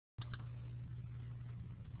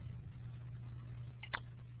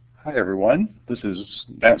Hi everyone, this is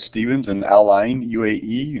Matt Stevens in Al Ain,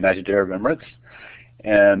 UAE, United Arab Emirates,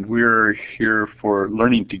 and we're here for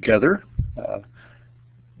Learning Together.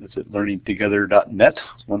 It's at learning2gether.net,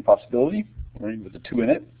 one possibility, learning with a 2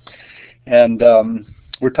 in it. And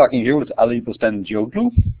we're talking here with Ali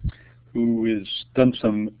Bostancioglu, who has done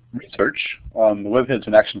some research on the Webheads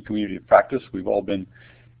in Action Community of Practice. We've all been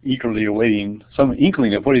eagerly awaiting some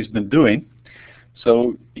inkling of what he's been doing.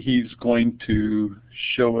 So he's going to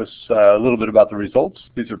show us a little bit about the results.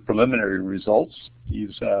 These are preliminary results.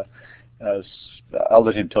 I'll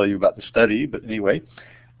let him tell you about the study, but anyway,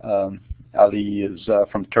 Ali is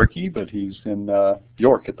from Turkey, but he's in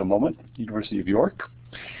York at the moment, University of York,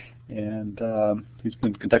 and he's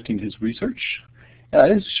been conducting his research.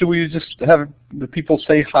 Should we just have the people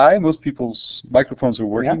say hi? Most people's microphones are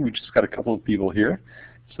working. Yeah. We just got a couple of people here.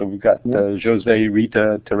 So we've got Jose,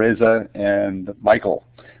 Rita, Teresa, and Michael.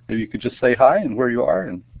 Maybe you could just say hi and where you are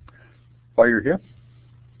and why you're here.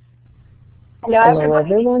 Hello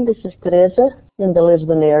everyone, this is Teresa in the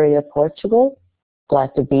Lisbon area, Portugal.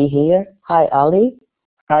 Glad to be here. Hi Ali.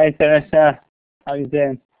 Hi Teresa, how are you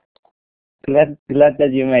doing? Glad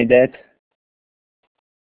that you made it.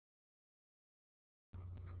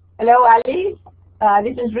 Hello Ali,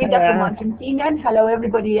 this is Rita from Argentina. Hello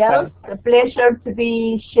everybody else. A pleasure to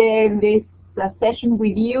be sharing this session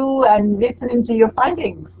with you and listening to your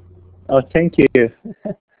findings. Oh, thank you.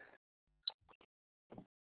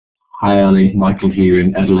 Hi Ali, Michael here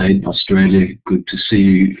in Adelaide, Australia. Good to see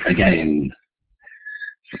you again.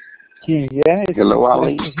 Yeah. Hello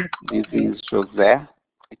Ali, this is José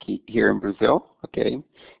here in Brazil. Okay,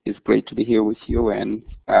 it's great to be here with you and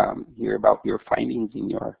hear about your findings in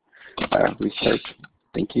your research.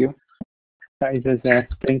 Thank you. Hi José,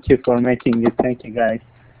 thank you for making it. Thank you guys.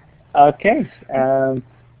 Okay,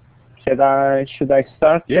 should I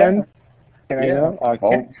start then? Can I go?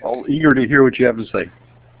 Okay. All eager to hear what you have to say.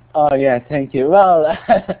 Oh yeah, thank you. Well,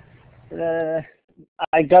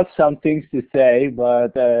 I got some things to say,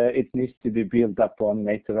 but it needs to be built upon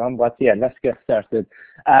later on. But yeah, let's get started.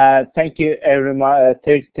 Thank you everyone.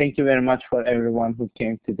 Thank you very much for everyone who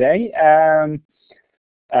came today.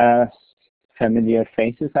 Familiar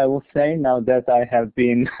faces, I will say, now that I have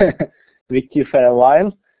been with you for a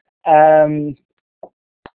while.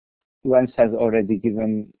 Once has already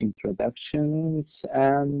given introductions.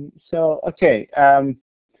 Okay.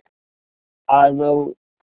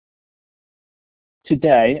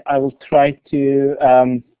 Today I will try to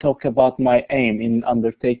talk about my aim in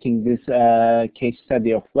undertaking this case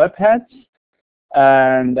study of Webheads,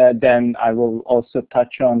 and then I will also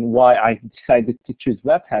touch on why I decided to choose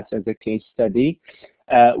Webheads as a case study,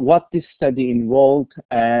 what this study involved,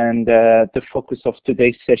 and the focus of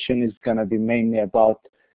today's session is going to be mainly about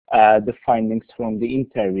the findings from the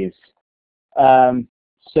interviews.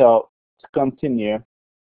 So to continue,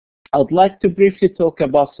 I would like to briefly talk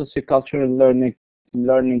about sociocultural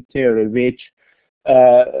learning theory,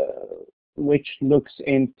 which looks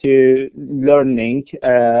into learning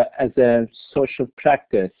as a social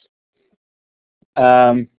practice.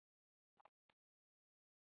 Sorry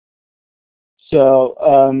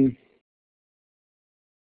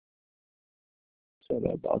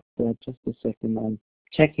about that, just a second, I'm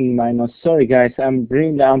checking my notes. Sorry guys, I'm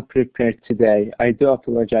really unprepared today. I do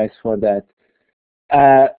apologize for that.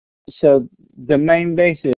 So the main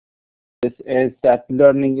basis is that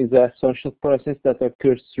learning is a social process that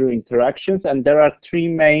occurs through interactions, and there are three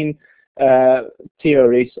main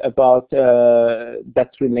theories about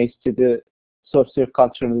that relates to the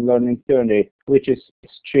sociocultural learning theory, which is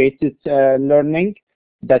situated learning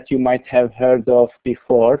that you might have heard of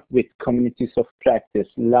before with communities of practice,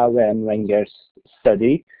 Lave and Wenger's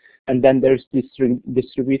study, and then there's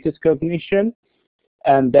distributed cognition,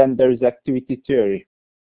 and then there's activity theory.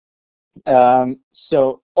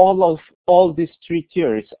 So all these three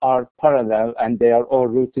theories are parallel, and they are all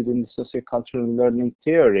rooted in the sociocultural learning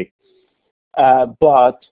theory.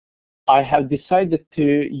 But I have decided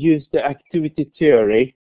to use the activity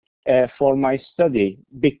theory for my study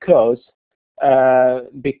because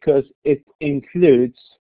it includes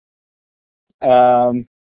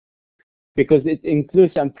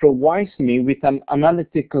and provides me with an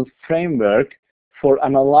analytical framework for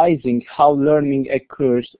analyzing how learning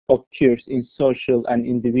occurs in social and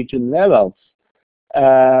individual levels.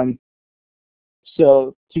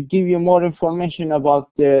 So to give you more information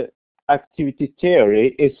about the activity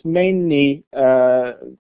theory, it's mainly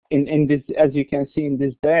in this, as you can see in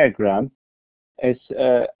this diagram, it's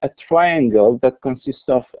a triangle that consists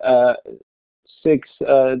of 6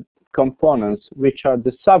 components, which are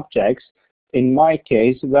the subjects, in my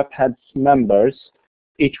case, Webheads members,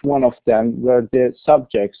 each one of them were the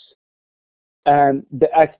subjects. And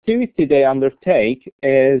the activity they undertake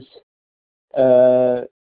is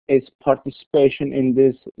participation in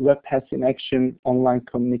this Webheads in Action online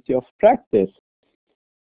community of practice.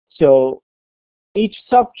 So each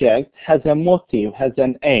subject has a motive, has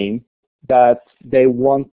an aim that they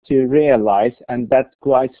want to realize, and that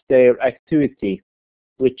guides their activity,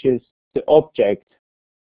 which is the object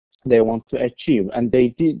they want to achieve. And they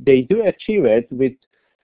do achieve it with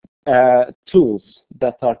tools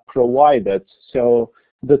that are provided. So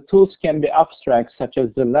the tools can be abstract, such as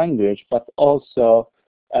the language, but also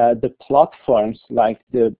the platforms like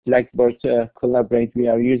the Blackboard Collaborate we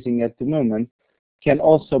are using at the moment can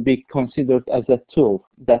also be considered as a tool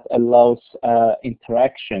that allows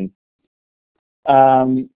interaction.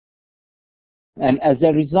 And as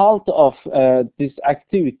a result of this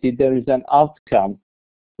activity, there is an outcome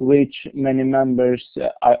which many members,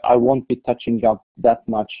 I won't be touching up that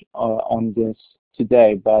much on this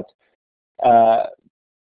today, but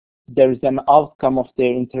there is an outcome of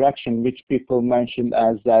their interaction which people mentioned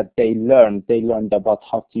as that they learned about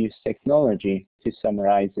how to use technology, to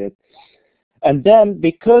summarize it. And then,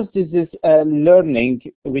 because this is learning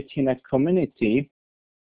within a community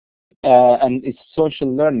and it's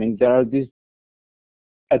social learning, there are these,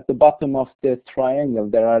 at the bottom of the triangle,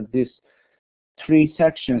 there are these three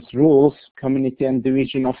sections: rules, community, and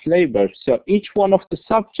division of labor. So each one of the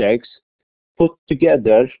subjects put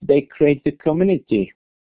together, they create the community.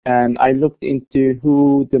 And I looked into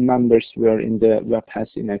who the members were in the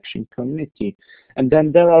Webheads in Action community. And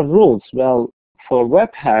then there are rules. Well, for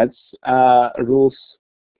Webheads, rules,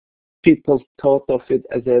 people thought of it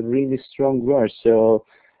as a really strong word. So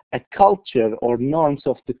a culture or norms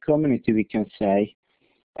of the community, we can say,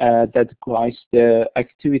 that guides the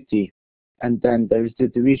activity. And then there's the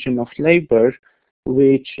division of labor,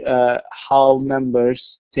 which how members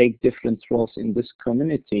take different roles in this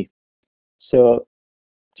community. So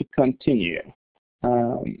to continue,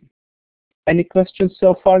 any questions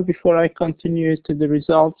so far before I continue to the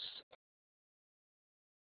results?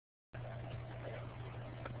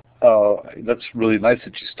 That's really nice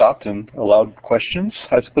that you stopped and allowed questions.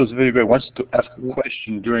 I suppose if anybody wants to ask a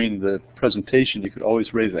question during the presentation, you could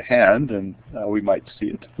always raise a hand, and we might see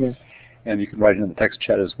it. Yeah. And you can write it in the text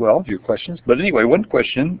chat as well, your questions. But anyway, one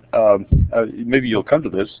question, maybe you'll come to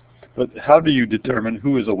this, but how do you determine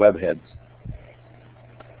who is a webhead?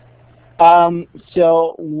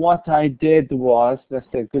 So what I did was, that's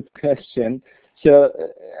a good question. So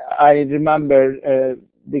I remember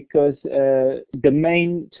because the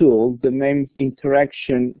main tool, the main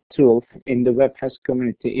interaction tool in the Webheads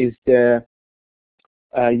community is the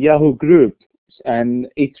Yahoo group, and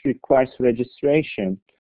it requires registration.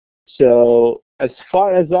 So as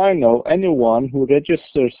far as I know, anyone who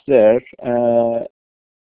registers there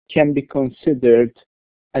can be considered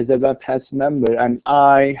as a Webheads member, and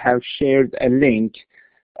I have shared a link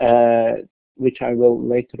which I will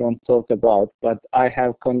later on talk about, but I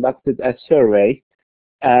have conducted a survey,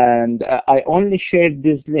 and I only shared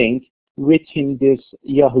this link within this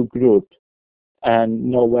Yahoo group and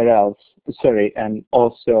nowhere else. Sorry, and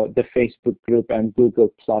also the Facebook group and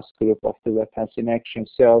Google Plus group of the Webheads in Action.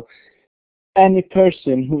 So any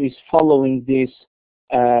person who is following these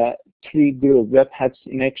three groups, Webheads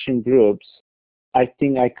in Action groups, I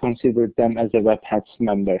think I consider them as a Webheads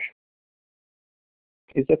member.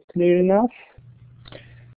 Is that clear enough?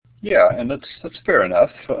 Yeah, and that's fair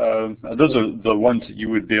enough. Those are the ones that you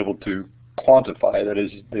would be able to quantify. That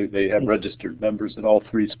is, they have registered members in all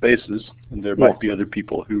three spaces, and there might be other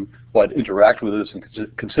people who would interact with us and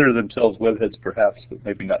consider themselves webheads perhaps, but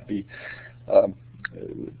maybe not be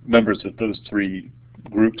members of those three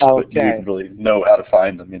groups, but you wouldn't really know how to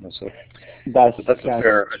find them, you know. So that's a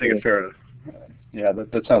fair, I think a fair, yeah,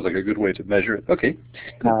 that sounds like a good way to measure it. Okay.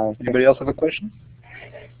 Anybody else have a question?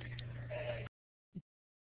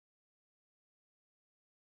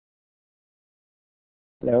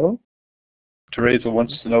 Hello? Teresa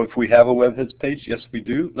wants to know if we have a Webheads page. Yes, we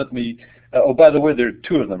do. Let me, oh, by the way, there are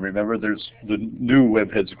two of them. Remember, there's the new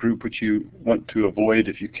Webheads group, which you want to avoid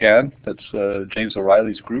if you can. That's James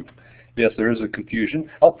O'Reilly's group. Yes, there is a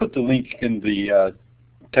confusion. I'll put the link in the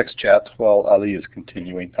text chat while Ali is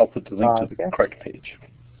continuing. I'll put the link to the correct page.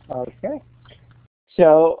 Okay.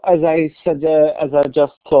 So as I said, as I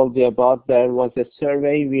just told you about, there was a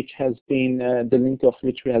survey which has been, the link of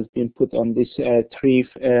which has been put on these three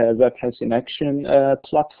Webheads in Action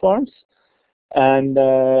platforms. And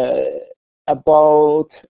I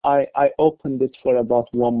opened it for about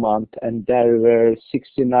 1 month, and there were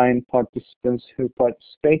 69 participants who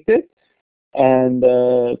participated and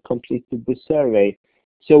completed the survey.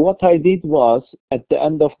 So what I did was, at the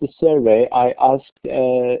end of the survey, I asked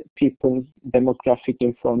people demographic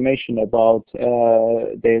information about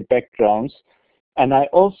their backgrounds, and I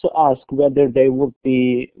also asked whether they would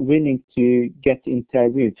be willing to get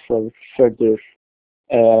interviewed for further,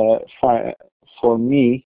 for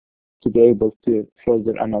me to be able to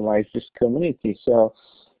further analyze this community. So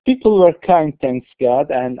people were kind, thanks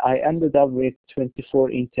God, and I ended up with 24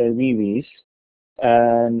 interviewees,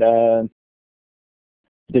 and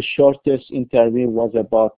the shortest interview was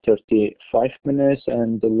about 35 minutes,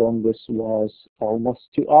 and the longest was almost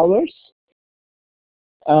 2 hours.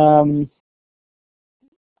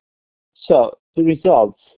 So the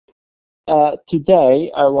results. Today,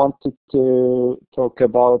 I wanted to talk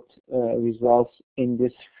about results in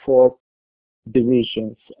these 4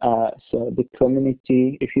 divisions. So the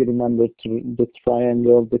community, if you remember the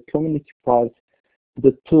triangle, the community part,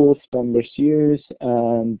 the tools members use,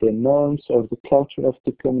 and the norms or the culture of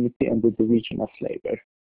the community, and the division of labor.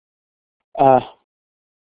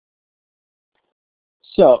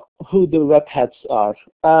 So who the Webheads are.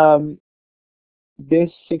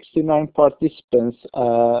 These 69 participants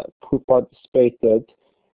who participated,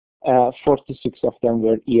 46 of them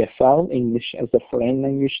were EFL, English as a foreign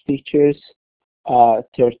language teachers,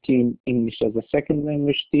 13 English as a second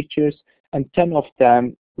language teachers, and 10 of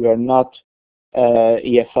them were not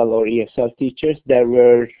EFL or ESL teachers.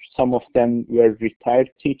 Some of them were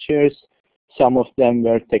retired teachers, some of them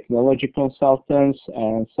were technology consultants,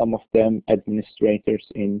 and some of them administrators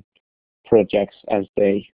in projects, as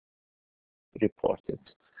they reported.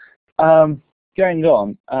 Going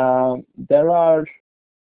on, there are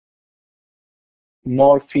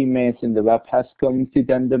more females in the Webheads community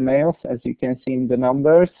than the males, as you can see in the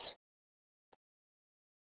numbers.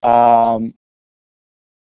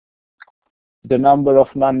 The number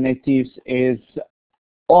of non-natives is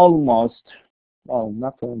almost, well,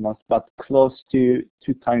 not almost, but close to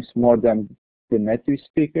 2 times more than the native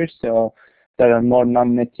speakers. So there are more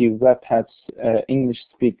non-native Webheads,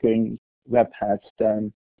 English-speaking Webheads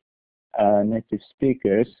than native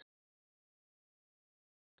speakers,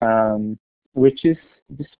 which is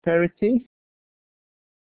disparity.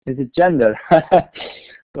 Is it gender?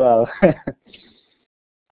 Well,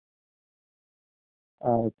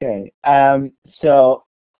 okay. So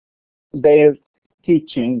they're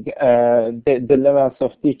teaching, the levels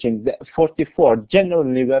of teaching, 44,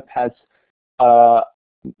 generally Webheads,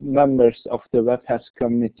 members of the Webheads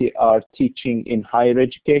community are teaching in higher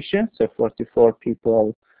education, so 44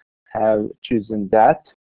 people have chosen that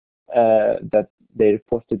they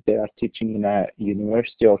reported they are teaching in a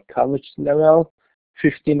university or college level.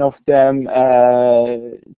 15 of them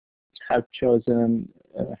have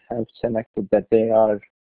selected that they are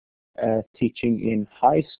teaching in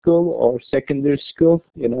high school or secondary school.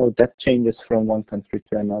 You know, that changes from one country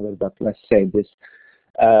to another, but let's say this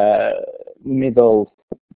middle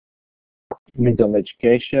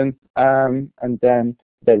education, and then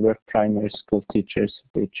there were primary school teachers,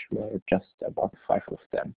 which were just about 5 of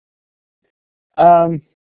them.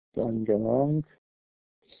 Going along.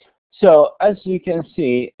 So as you can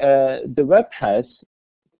see, the Webheads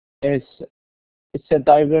it's a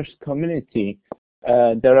diverse community.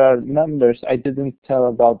 There are members, I didn't tell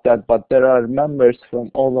about that, but there are members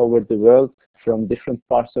from all over the world, from different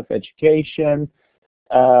parts of education,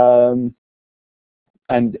 and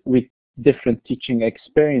with different teaching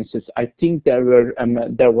experiences. I think there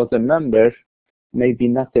was a member, maybe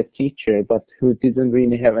not a teacher, but who didn't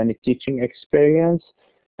really have any teaching experience,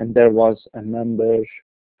 and there was a member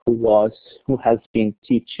who has been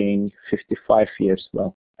teaching 55 years.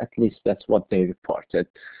 Well, at least that's what they reported.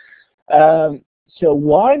 So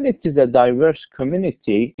while it is a diverse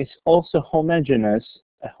community, it's also a homogeneous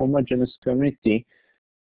community,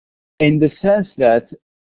 in the sense that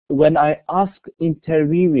when I ask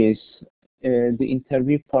interviewees, the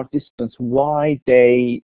interview participants, why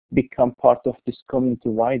they become part of this community,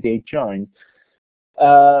 why they join,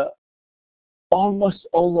 almost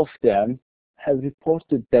all of them have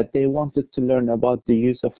reported that they wanted to learn about the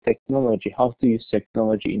use of technology, how to use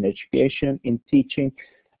technology in education, in teaching,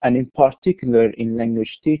 and in particular in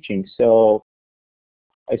language teaching. So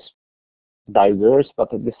it's diverse,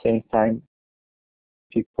 but at the same time,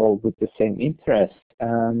 people with the same interest.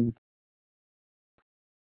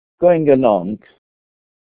 Going along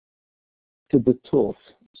to the tools.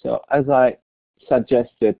 So as I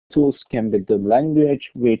suggested, tools can be the language,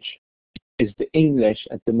 which is the English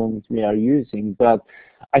at the moment we are using, but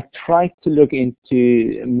I tried to look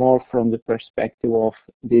into more from the perspective of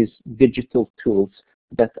these digital tools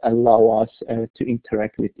that allow us to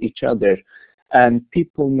interact with each other. And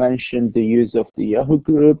people mentioned the use of the Yahoo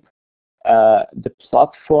group, the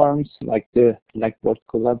platforms like the Blackboard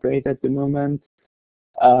Collaborate at the moment,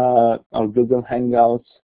 or Google Hangouts.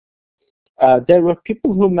 There were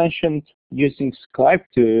people who mentioned using Skype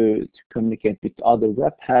to communicate with other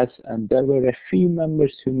webheads, and there were a few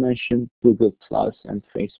members who mentioned Google Plus and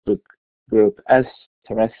Facebook group. As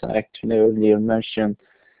Teresa actually earlier mentioned,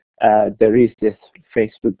 there is this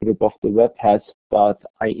Facebook group of the webheads, but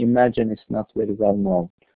I imagine it's not very well known.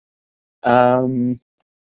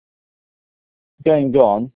 Going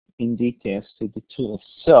on in details to the tools.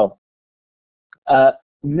 So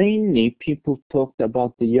mainly people talked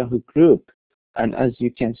about the Yahoo group, and as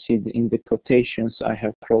you can see in the quotations I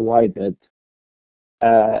have provided,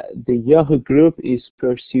 the Yahoo group is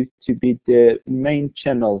perceived to be the main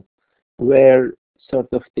channel where sort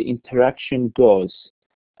of the interaction goes.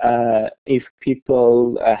 If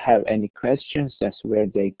people have any questions, that's where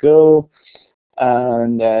they go,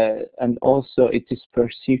 and also it is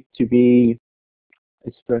perceived to be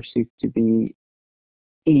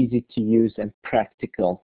easy to use and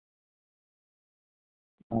practical.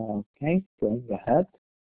 Okay, going ahead.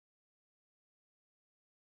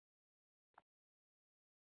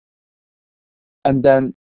 And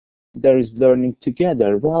then there is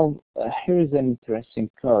Learning2gether. Well, here's an interesting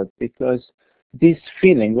code, because this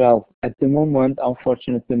feeling, well, at the moment,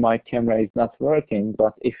 unfortunately, my camera is not working,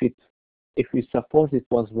 but if we suppose it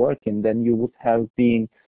was working, then you would have been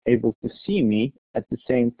able to see me. At the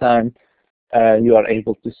same time, you are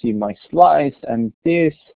able to see my slides, and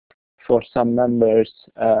this, for some members,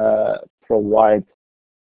 provide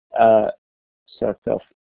sort of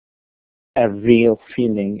a real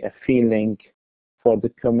feeling, for the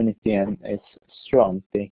community, and it's strong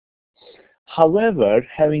thing. However,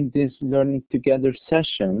 having these Learning2gether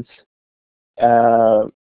sessions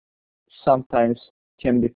sometimes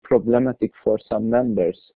can be problematic for some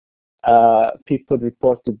members. People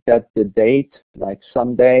reported that the date, like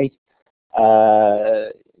Sunday,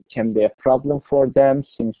 can be a problem for them,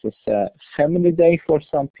 since it's a family day for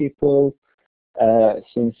some people,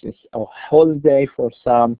 since it's a holiday for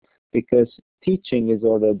some, because teaching is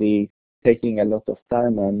already taking a lot of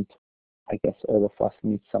time, and I guess all of us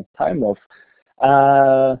need some time off.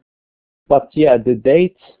 But yeah, the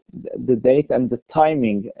date and the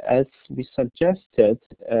timing, as we suggested,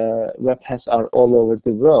 webheads are all over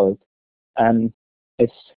the world, and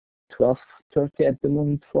it's 12:30 at the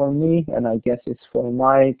moment for me, and I guess it's for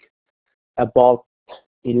Mike about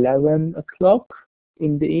 11 o'clock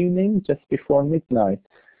in the evening, just before midnight.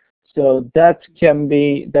 So that can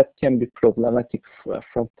be problematic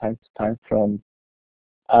from time to time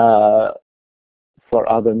for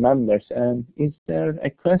other members. And is there a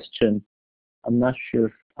question? I'm not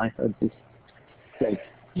sure I heard this straight.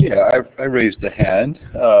 Yeah, I raised a hand.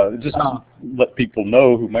 Just let people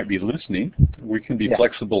know who might be listening. We can be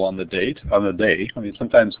flexible on the day. I mean,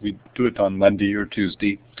 sometimes we do it on Monday or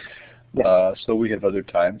Tuesday, so we have other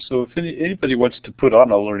times. So if anybody wants to put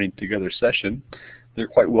on a Learning2gether session, they're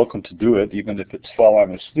quite welcome to do it, even if it's while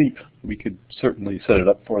I'm asleep. We could certainly set it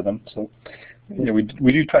up for them. So, you know,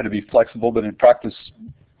 we do try to be flexible, but in practice,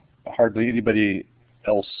 hardly anybody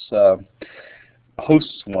else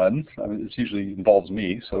hosts one. I mean, it usually involves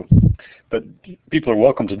me. So, but people are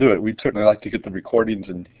welcome to do it. We'd certainly like to get the recordings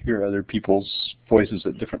and hear other people's voices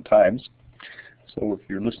at different times. So if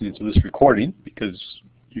you're listening to this recording because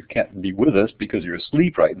you can't be with us because you're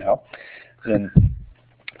asleep right now, then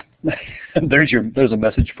there's a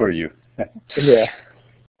message for you. Yeah.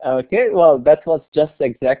 Okay. Well, that was just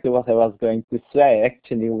exactly what I was going to say.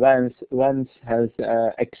 Actually, Vance has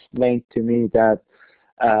explained to me that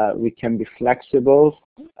we can be flexible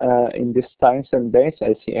in these times and days,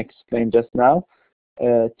 as he explained just now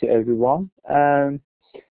to everyone.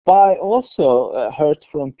 But I also heard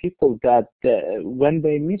from people that when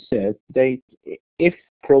they miss it, if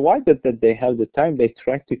provided that they have the time, they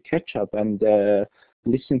try to catch up and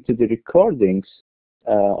listen to the recordings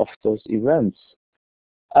of those events.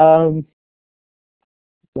 Going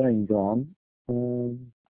on.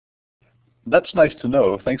 That's nice to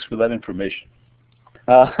know. Thanks for that information.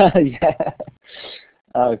 Yeah.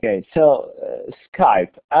 Okay. So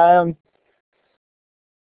Skype.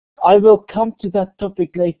 I will come to that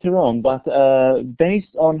topic later on, but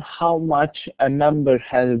based on how much a member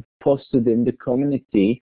has posted in the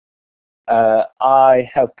community, I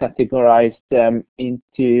have categorized them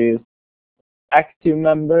into active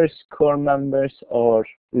members, core members, or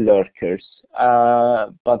lurkers.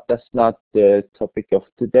 But that's not the topic of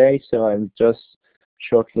today, so I'll just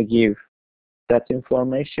shortly give that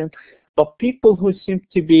information. But people who seem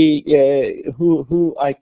to be, who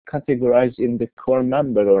I categorize in the core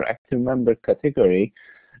member or active member category,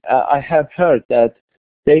 I have heard that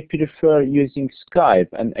they prefer using Skype.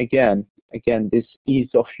 And again, this ease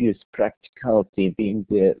of use, practicality being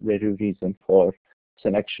the very reason for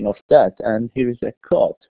selection of that. And here is a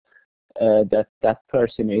code that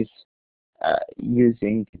person is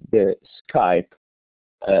using the Skype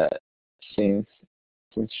since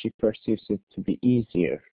she perceives it to be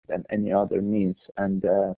easier than any other means and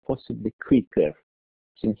possibly quicker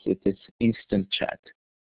since it is instant chat,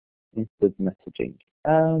 instant messaging.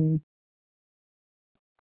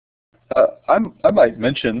 I might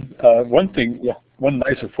mention one thing. Yeah. One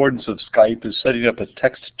nice affordance of Skype is setting up a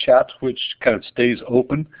text chat, which kind of stays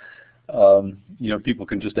open. People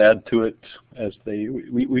can just add to it as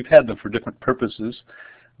we've had them for different purposes,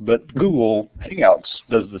 but Google Hangouts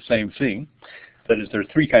does the same thing. That is, there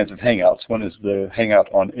are three kinds of Hangouts. One is the Hangout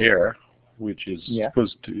on Air, which is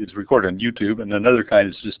it's recorded on YouTube, and another kind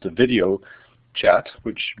is just a video chat,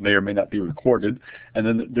 which may or may not be recorded, and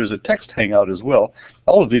then there's a text hangout as well.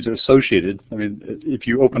 All of these are associated. I mean, if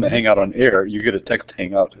you open a Hangout on Air, you get a text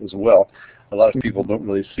hangout as well. A lot of people don't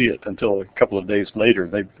really see it until a couple of days later.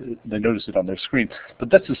 They notice it on their screen. But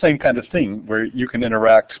that's the same kind of thing where you can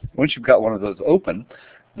interact. Once you've got one of those open,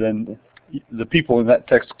 then the people in that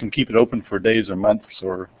text can keep it open for days or months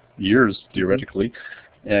or years, theoretically,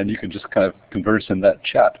 and you can just kind of converse in that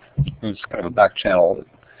chat. It's kind of a back channel.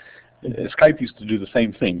 Skype used to do the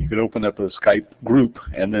same thing. You could open up a Skype group,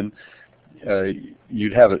 and then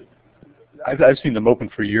you'd have it. I've seen them open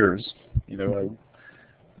for years.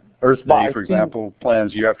 Earth Day, for example,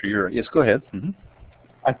 plans year after year. Yes, go ahead. Mm-hmm.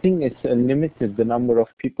 I think it's limited. The number of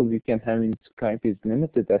people you can have in Skype is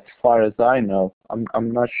limited, as far as I know.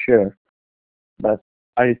 I'm not sure, but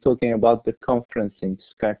are you talking about the conferencing,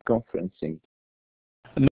 Skype conferencing?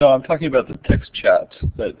 No, I'm talking about the text chat.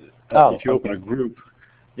 That if you open a group,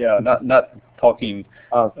 not talking.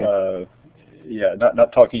 Okay.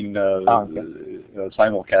 Not talking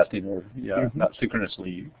simulcasting or not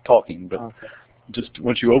synchronously talking, but just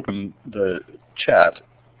once you open the chat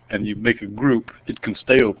and you make a group, it can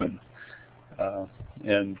stay open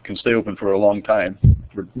and can stay open for a long time.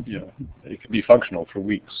 It can be functional for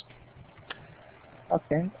weeks.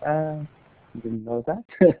 Okay, didn't know that.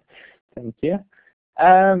 Thank you.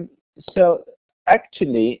 So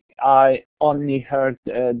actually, I only heard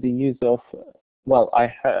the use of. Well,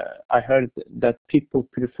 I heard that people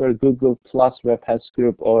prefer Google Plus Webheads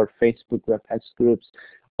group or Facebook Webheads groups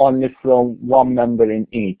only from one member in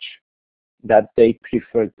each, that they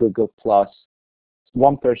prefer Google Plus.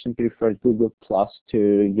 One person preferred Google Plus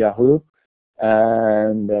to Yahoo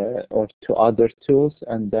and or to other tools,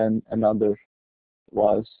 and then another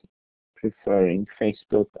was preferring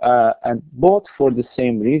Facebook, and both for the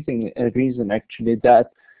same reason actually,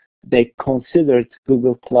 that they considered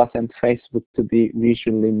Google Plus and Facebook to be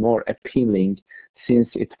visually more appealing since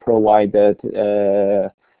it provided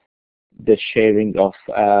the sharing of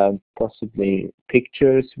possibly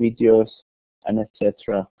pictures, videos, and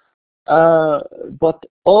etc. But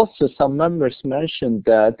also some members mentioned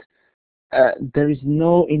that there is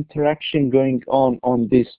no interaction going on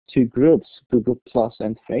these two groups, Google Plus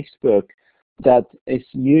and Facebook, that is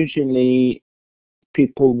usually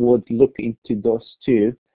people would look into those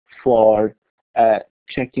two for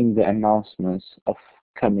checking the announcements of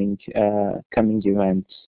coming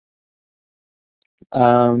events.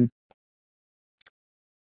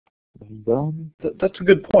 That's a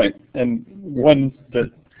good point, and one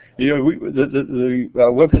that the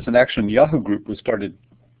Webheads in Action Yahoo group was started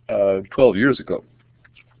 12 years ago.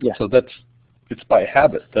 Yeah. So it's by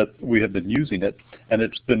habit that we have been using it, and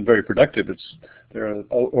it's been very productive. There are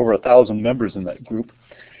over 1,000 members in that group.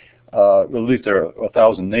 At least there are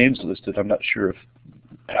 1,000 names listed. I'm not sure if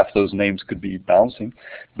half those names could be bouncing,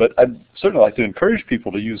 but I'd certainly like to encourage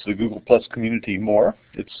people to use the Google Plus community more.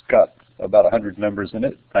 It's got about 100 members in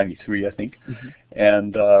it, 93 I think,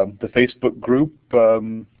 and the Facebook group,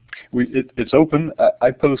 it's open.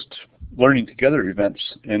 I post Learning Together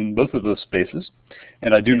events in both of those spaces,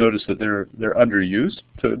 and I do notice that they're underused,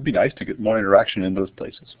 so it'd be nice to get more interaction in those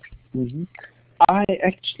places. I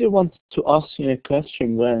actually wanted to ask you a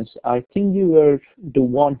question, Vance. I think you were the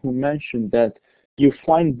one who mentioned that you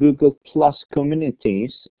find Google Plus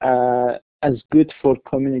communities as good for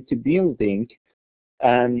community building,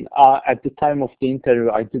 and at the time of the interview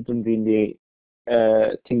I didn't really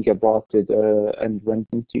think about it and went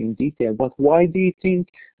into in detail. But why do you think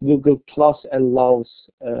Google Plus allows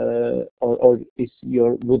or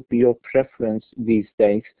would be your preference these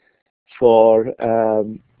days for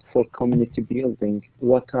community building?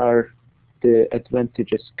 What are the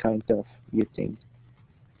advantages, kind of, you think?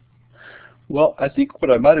 Well, I think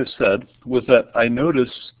what I might have said was that I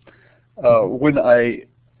noticed when I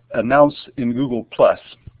announce in Google Plus,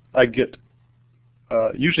 I get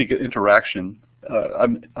usually get interaction.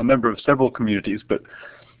 I'm a member of several communities, but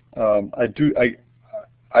I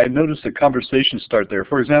notice that conversations start there.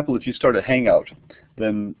 For example, if you start a Hangout,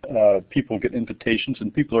 then people get invitations,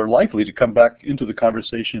 and people are likely to come back into the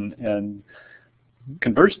conversation and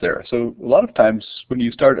converse there. So a lot of times when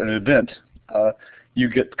you start an event, you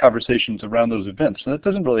get conversations around those events. And that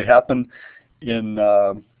doesn't really happen in,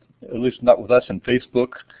 at least not with us in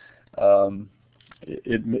Facebook.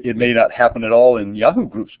 It may not happen at all in Yahoo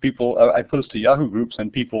groups. I post to Yahoo groups,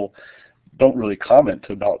 and people don't really comment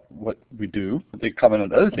about what we do. They comment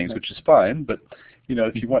on other things, which is fine. But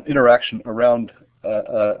if you want interaction around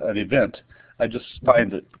an event, I just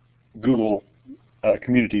find that Google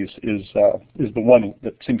Communities is the one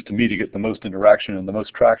that seems to me to get the most interaction and the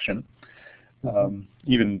most traction.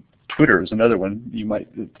 Even Twitter is another one.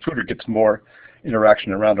 Twitter gets more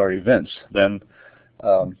interaction around our events than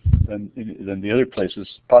the other places,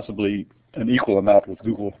 possibly an equal amount with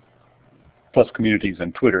Google Plus Communities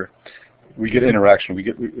and Twitter. We get interaction, we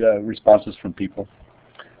get responses from people.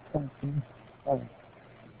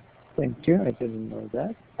 Thank you, I didn't know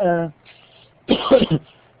that.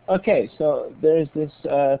 Okay, so there is this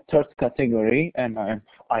third category, and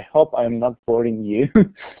I hope I'm not boring you.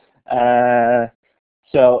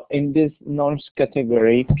 So in this norms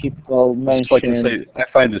category, people mention... Like I say, I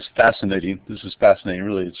find this fascinating. This is fascinating,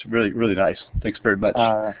 really. It's really, really nice. Thanks very much.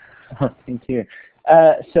 Thank you.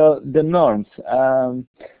 So the norms.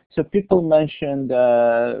 So people mentioned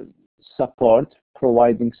support,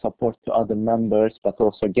 providing support to other members, but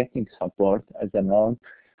also getting support as a norm.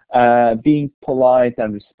 Being polite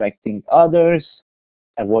and respecting others,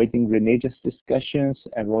 avoiding religious discussions,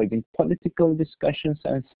 avoiding political discussions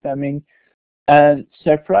and spamming. And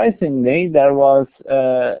surprisingly, there was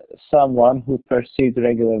someone who perceived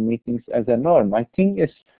regular meetings as a norm. I think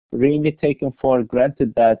it's really taken for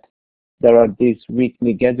granted that there are these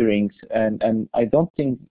weekly gatherings, and I don't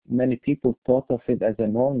think many people thought of it as a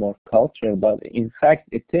norm or culture, but in fact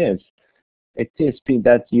it is. It is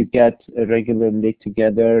that you get regularly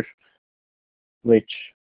together,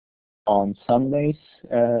 which on Sundays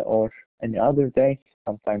or any other day,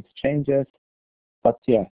 sometimes changes, but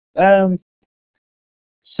yeah.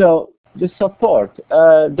 So the support,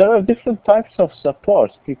 there are different types of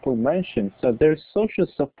support people mentioned. So there's social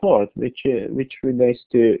support, which relates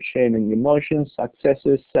to sharing emotions,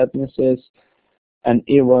 successes, sadnesses, and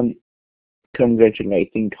even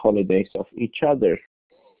congratulating holidays of each other.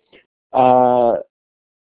 To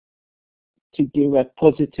give a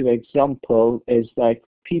positive example is like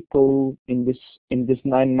people in this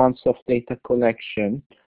 9 months of data collection,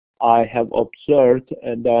 I have observed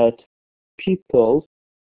that people,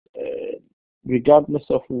 regardless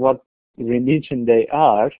of what religion they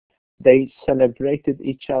are, they celebrated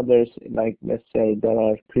each other's, like let's say there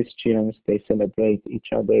are Christians, they celebrate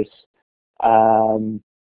each other's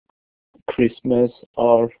Christmas,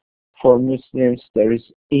 or for Muslims there is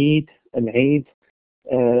Eid, an Eid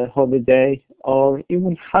holiday, or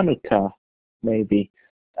even Hanukkah maybe.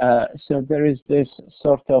 So there is this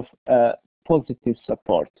sort of positive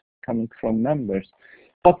support coming from members.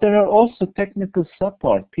 But there are also technical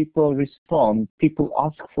support. People respond, people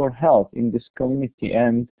ask for help in this community.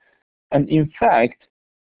 And in fact,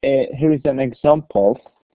 here is an example.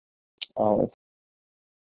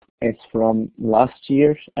 It's from last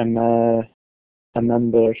year, and a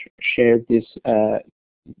member shared this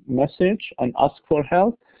message and asked for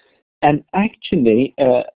help. And actually,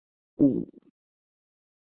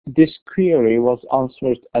 this query was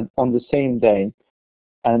answered on the same day.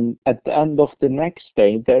 And at the end of the next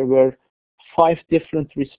day, there were 5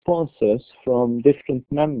 different responses from different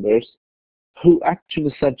members who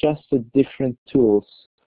actually suggested different tools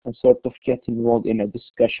and sort of get involved in a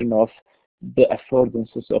discussion of the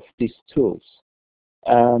affordances of these tools.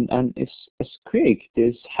 And it's quick,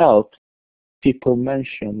 this help people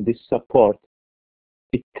mention, this support,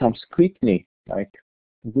 it comes quickly, like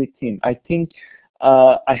within. I think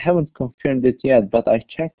I haven't confirmed it yet, but I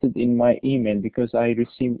checked it in my email because I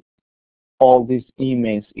received all these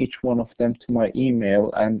emails, each one of them to my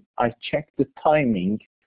email, and I checked the timing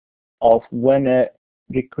of when a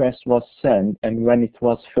request was sent and when it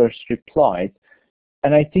was first replied.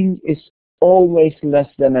 And I think it's always less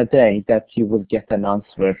than a day that you will get an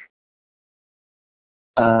answer.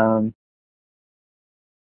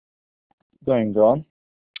 Going on.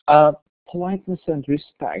 Politeness and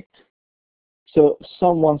respect. So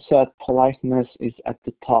someone said politeness is at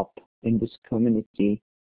the top in this community,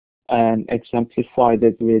 and exemplified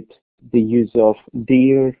it with the use of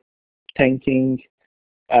dear, thanking,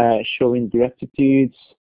 showing gratitudes.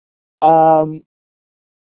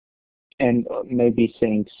 and maybe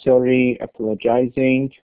saying sorry,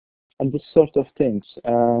 apologizing, and this sort of things,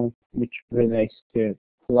 which relates to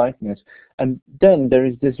politeness. And then there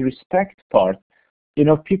is this respect part. You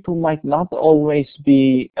know, people might not always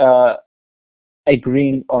be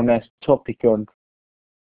agreeing on a topic, or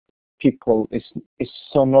people, it's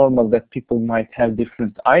so normal that people might have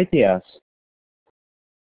different ideas.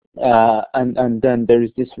 And then there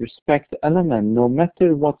is this respect element. No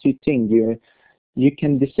matter what you think, you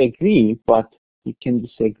can disagree, but you can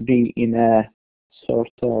disagree in a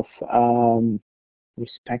sort of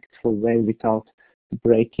respectful way without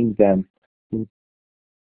breaking them.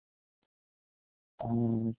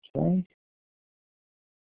 Okay.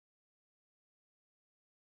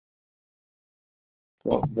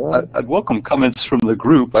 Well, I'd welcome comments from the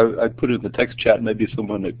group. I put in the text chat maybe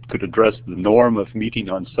someone that could address the norm of meeting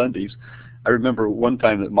on Sundays. I remember one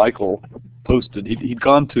time that Michael posted, he'd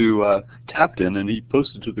gone to Tapton, and he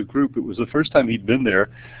posted to the group. It was the first time he'd been there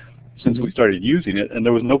since we started using it, and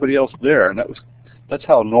there was nobody else there, and that's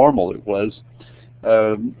how normal it was.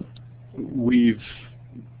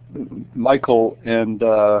 Michael and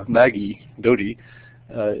Maggie Doty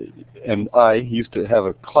and I used to have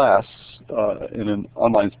a class in an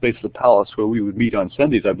online space at the Palace where we would meet on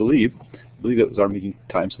Sundays, I believe. I believe that was our meeting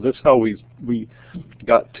time. So that's how we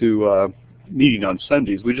got to meeting on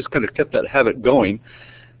Sundays. We just kind of kept that habit going.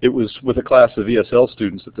 It was with a class of ESL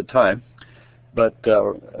students at the time, but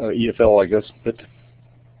EFL, I guess. But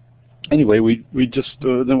anyway, we just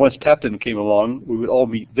then once Tapton came along, we would all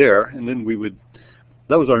meet there, and then we would.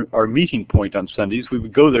 That was our meeting point on Sundays. We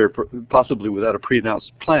would go there possibly without a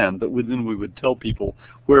pre-announced plan, but then we would tell people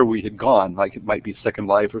where we had gone, like it might be Second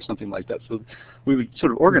Life or something like that. So we would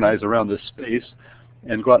sort of organize around this space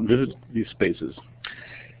and go out and visit these spaces.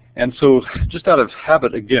 And so just out of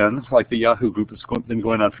habit, again, like the Yahoo group has been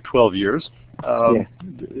going on for 12 years,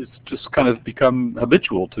 it's just kind of become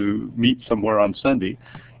habitual to meet somewhere on Sunday.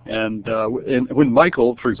 And when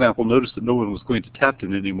Michael, for example, noticed that no one was going to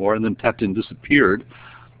Tapton anymore, and then Tapton disappeared,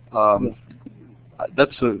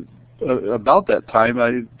 that's about that time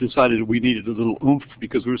I decided we needed a little oomph,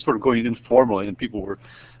 because we were sort of going informally and people were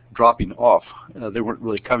dropping off. They weren't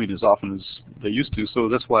really coming as often as they used to, so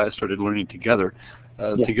that's why I started Learning Together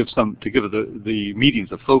to give the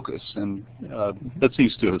meetings a focus, and that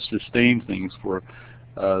seems to have sustained things for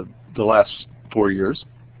the last 4 years.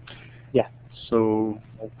 So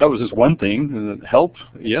that was just one thing. Help,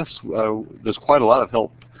 yes, there's quite a lot of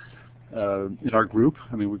help in our group.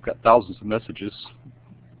 I mean, we've got thousands of messages,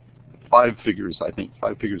 5 figures, I think,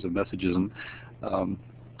 5 figures of messages, and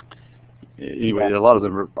anyway, a lot of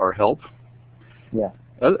them are help.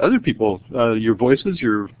 Other people, your voices,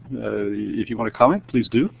 if you want to comment, please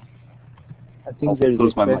do. I think there's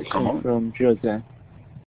a question from Jose.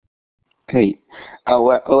 Okay.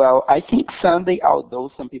 Well, I think Sunday,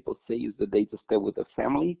 although some people say is the day to stay with the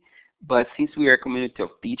family, but since we are a community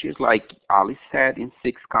of teachers, like Ali said, in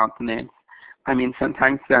 6 continents, I mean,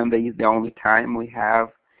 sometimes Sunday is the only time we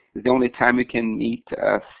have, it's the only time we can meet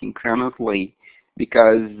synchronously,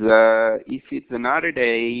 because if it's another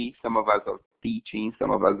day, some of us are teaching,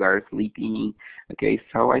 some of us are sleeping. Okay,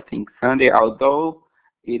 so I think Sunday, although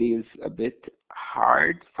it is a bit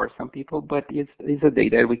hard for some people, but it's a day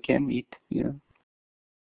that we can meet, you know.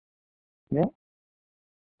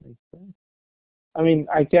 I mean,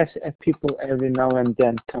 I guess people every now and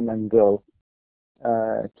then come and go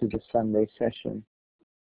to the Sunday session.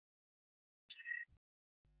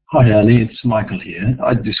 Hi Ali, it's Michael here.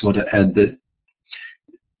 I just want to add that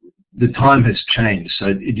the time has changed. So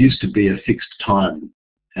it used to be a fixed time,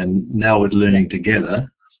 and now with Learning Together,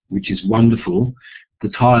 which is wonderful, the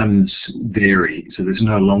times vary, so there's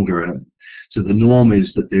no longer so the norm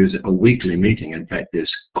is that there's a weekly meeting. In fact,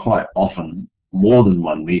 there's quite often more than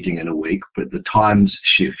one meeting in a week, but the times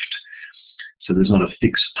shift. So there's not a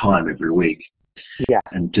fixed time every week.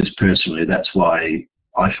 And just personally, that's why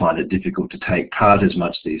I find it difficult to take part as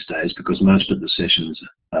much these days, because most of the sessions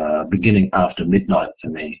are beginning after midnight for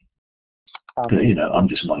me. But, you know, I'm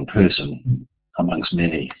just one person amongst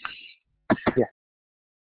many.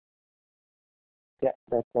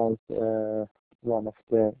 That was one of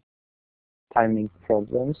the timing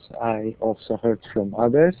problems I also heard from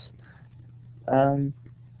others.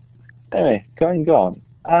 Anyway, going on.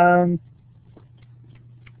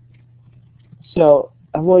 So,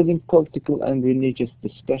 avoiding political and religious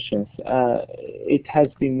discussions. It has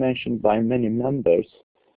been mentioned by many members,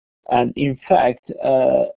 and in fact,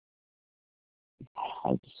 how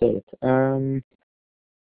to say it?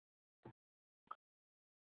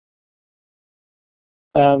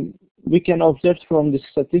 We can observe from the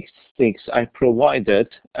statistics I provided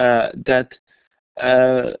that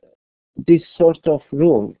this sort of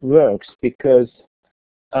rule works because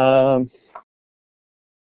there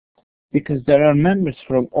are members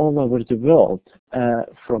from all over the world,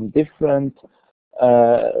 from different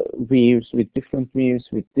views, with different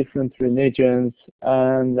religions,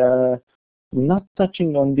 and not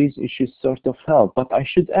touching on these issues sort of help. But I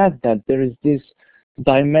should add that there is this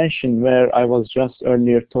dimension where I was just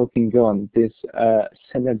earlier talking on, this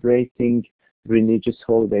celebrating religious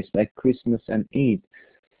holidays like Christmas and Eid.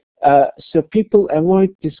 So people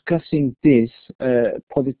avoid discussing this,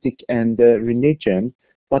 politics and religion,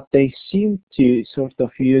 but they seem to sort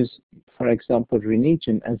of use, for example,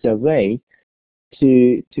 religion as a way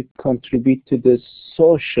to contribute to the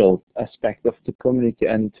social aspect of the community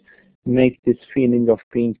and make this feeling of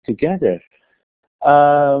being together.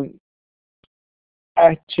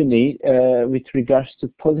 Actually, with regards to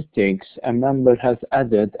politics, a member has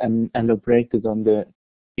added and elaborated on the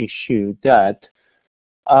issue that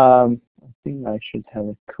I think I should have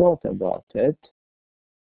a quote about it,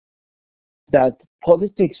 that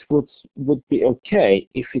politics would be okay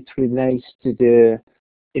if it relates to the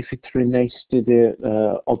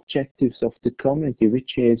objectives of the community,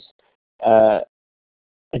 which is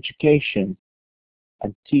education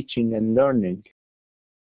and teaching and learning.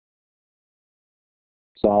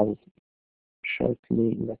 So I'll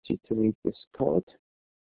shortly let you to read this quote,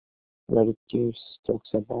 where it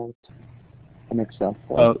talks about an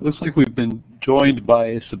example. Looks like we've been joined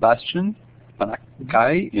by Sebastian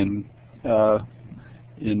Panakai in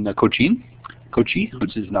Kochi,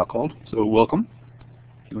 which is now called. So welcome.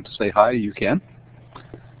 If you want to say hi, you can.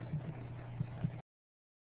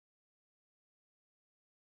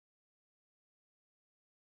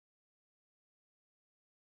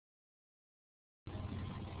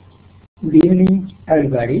 Good evening,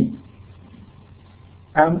 everybody.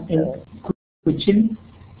 I'm in Kochi,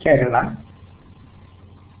 Kerala.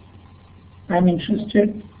 I'm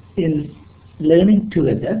interested in learning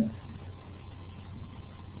together.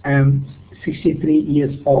 I'm 63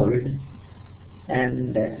 years old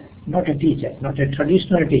and not a teacher, not a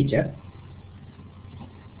traditional teacher.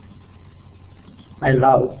 I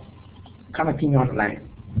love connecting online.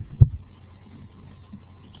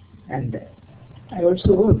 And I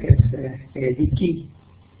also work as a wiki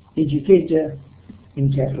educator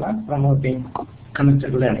in Kerala, promoting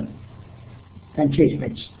connected learning. Thank you very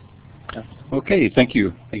much. Okay, thank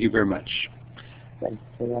you. Thank you very much. Thanks,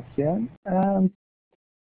 Sebastian.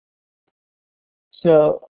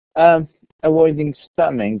 So, avoiding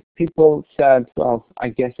spamming. People said, well, I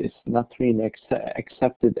guess it's not really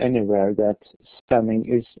accepted anywhere that spamming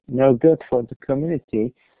is no good for the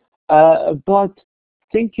community. But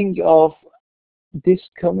thinking of this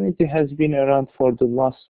community has been around for the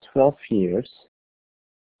last 12 years,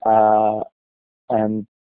 and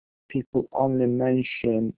people only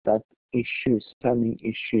mention that spamming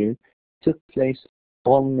issue, took place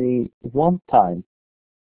only one time.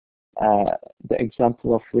 The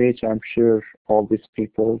example of which I'm sure all these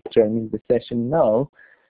people joining the session know,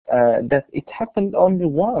 that it happened only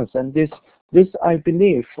once, and this I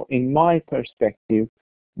believe, in my perspective,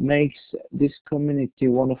 makes this community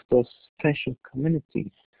one of those special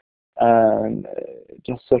communities, and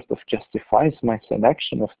just sort of justifies my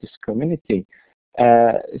selection of this community.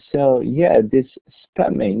 So yeah, this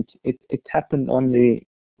spamming, it happened only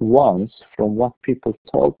once, from what people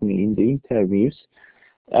told me in the interviews,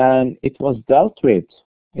 and it was dealt with.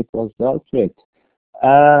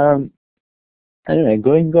 Anyway,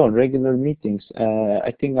 going on, regular meetings.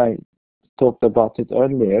 I think I talked about it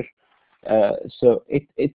earlier. So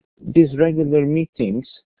these regular meetings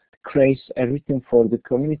creates a rhythm for the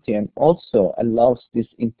community and also allows this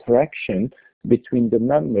interaction between the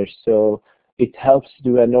members. So it helps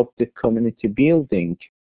develop the community building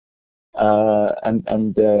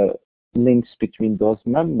and the links between those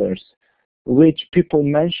members, which people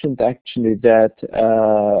mentioned actually that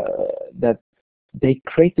that they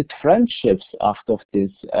created friendships after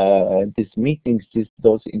these meetings,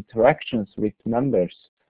 those interactions with members.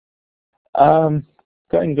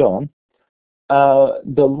 Going on,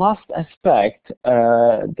 the last aspect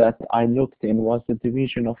that I looked in was the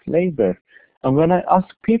division of labor. And when I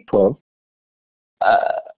asked people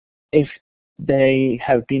if they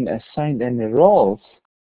have been assigned any roles,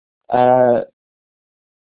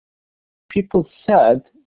 people said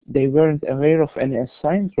they weren't aware of any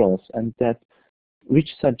assigned roles, and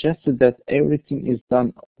which suggested that everything is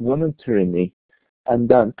done voluntarily. And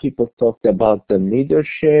then people talked about the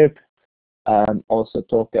leadership, and also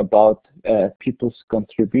talk about people's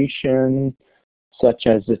contribution. such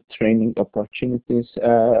as the training opportunities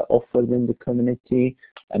offered in the community,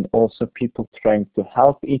 and also people trying to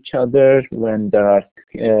help each other when there are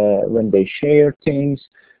when they share things,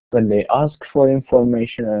 when they ask for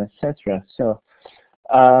information, etc. So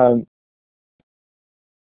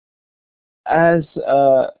as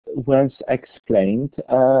Vance explained,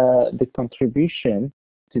 the contribution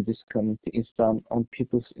to this community is done on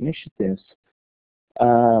people's initiatives.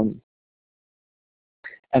 And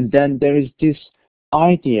then there is this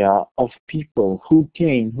idea of people who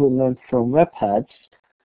learn from Webheads,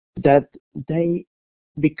 that they,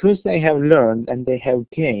 because they have learned and they have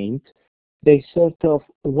gained, they sort of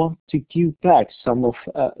want to give back some of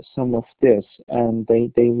this, and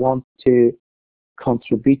they want to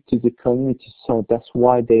contribute to the community. So that's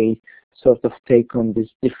why they sort of take on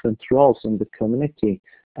these different roles in the community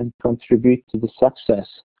and contribute to the success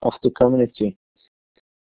of the community.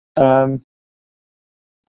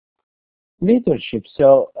 Leadership.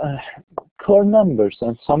 So core members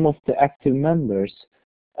and some of the active members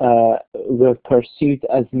were perceived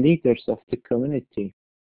as leaders of the community.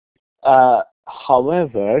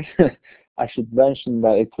 However, I should mention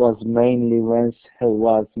that it was mainly Vance who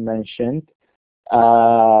was mentioned.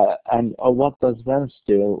 And what does Vance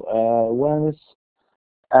do? Vance,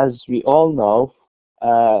 as we all know,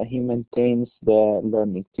 he maintains the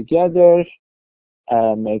Learning Together,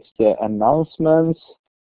 makes the announcements,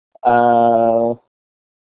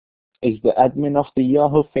 is the admin of the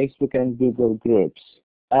Yahoo, Facebook, and Google groups.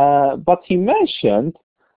 But he mentioned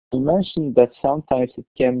that sometimes it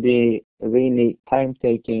can be really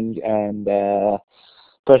time-taking, and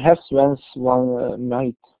perhaps Vance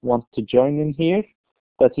might want to join in here,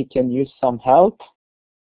 but he can use some help.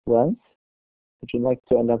 Vance, would you like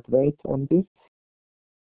to elaborate on this?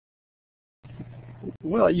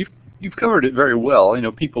 Well, you've covered it very well. You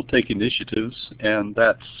know, people take initiatives, and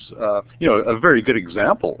that's you know, a very good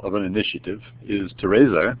example of an initiative is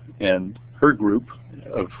Teresa and her group,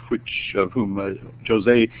 of whom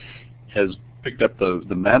Jose has picked up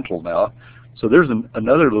the mantle now. So there's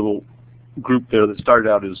another little group there that started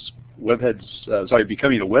out as Webheads,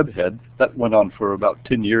 becoming a Webhead. That went on for about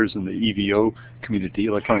 10 years in the EVO community,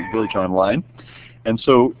 Electronic Village Online. And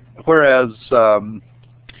so, whereas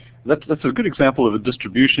that's a good example of a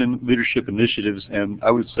distribution leadership initiatives, and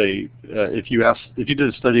I would say if you did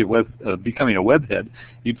a study of becoming a Webhead,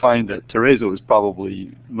 you'd find that Teresa was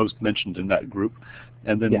probably most mentioned in that group,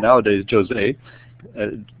 and then nowadays Jose.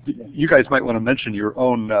 You guys might want to mention your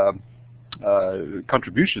own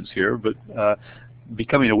contributions here, but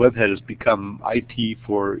becoming a Webhead has become IT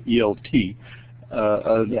for ELT.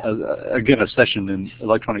 Again, a session in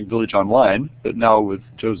Electronic Village Online, but now with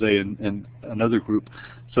Jose and another group.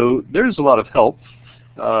 So there's a lot of help.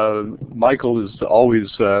 Michael is always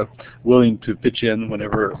willing to pitch in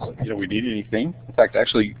whenever we need anything. In fact,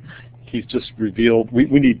 actually, he's just revealed we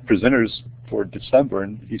need presenters for December,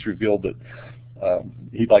 and he's revealed that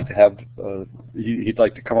he'd like to have he'd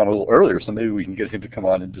like to come on a little earlier, so maybe we can get him to come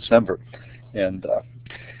on in December. And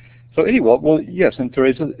so anyway, well, yes, and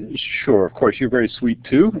Teresa, sure, of course, you're very sweet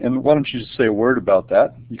too. And why don't you just say a word about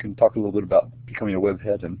that? You can talk a little bit about becoming a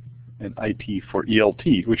Webhead and IT for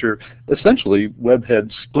ELT, which are essentially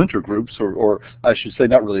Webhead splinter groups, or I should say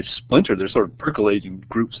not really splinter, they're sort of percolating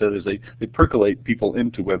groups. That is, they percolate people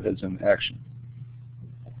into Webheads in action.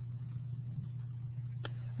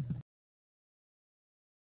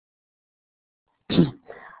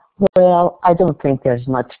 Well, I don't think there's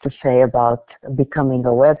much to say about becoming a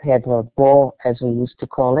Webhead, or BO as we used to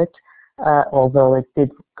call it, although it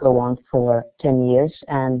did go on for 10 years,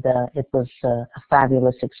 and it was a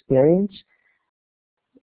fabulous experience.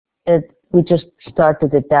 We just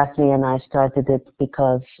started it, Daphne and I started it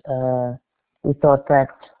because we felt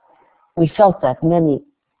that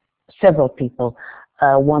several people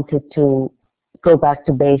wanted to go back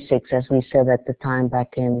to basics, as we said at the time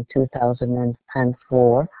back in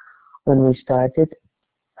 2004 when we started,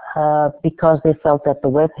 because they felt that the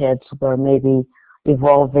Webheads were maybe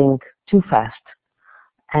evolving too fast,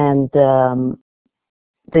 and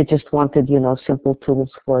they just wanted, simple tools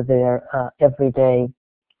for their everyday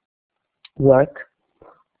work,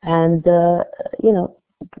 and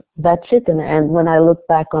that's it. And when I look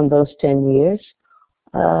back on those 10 years,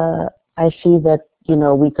 I see that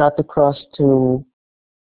we got across to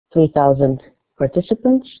 3,000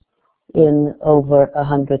 participants in over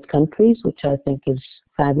 100 countries, which I think is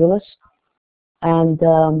fabulous. And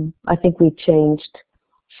I think we changed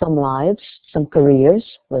some lives, some careers,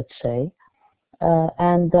 let's say,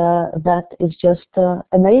 and that is just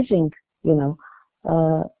amazing,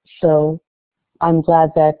 So I'm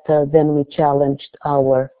glad that then we challenged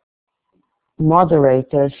our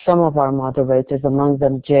moderators, some of our moderators, among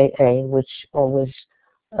them J.A., which always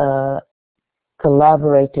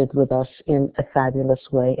collaborated with us in a fabulous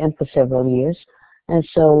way and for several years. And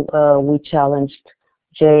so we challenged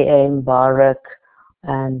J.A. Mubarak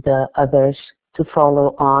and others to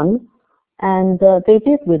follow on. And they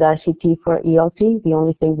did with ICT for ELT. The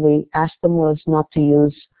only thing we asked them was not to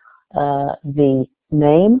use the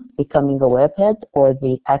name, Becoming a Webhead, or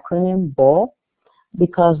the acronym BAW,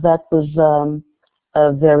 because that was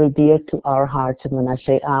very dear to our hearts. And when I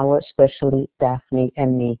say our, especially Daphne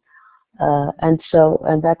and me. And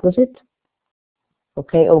that was it.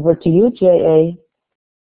 Okay, over to you, J.A.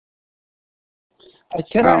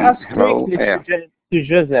 Can I ask quickly to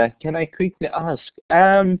Jose? Can I quickly ask?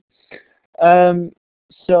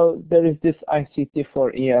 So there is this ICT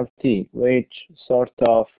for ELT, which sort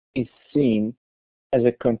of is seen as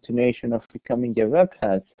a continuation of Becoming a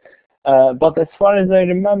Webhead. But as far as I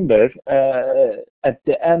remember, at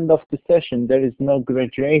the end of the session, there is no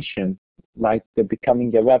graduation. Like the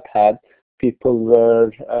Becoming a Webhead, people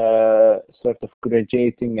were sort of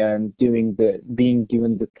graduating and being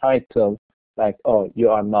given the title, like, oh, you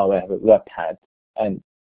are now a Webhead, and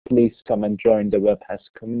please come and join the Webheads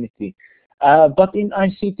community. But in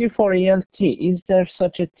ICT for ELT, is there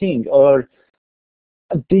such a thing, or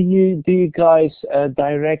do you guys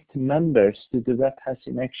direct members to the Webheads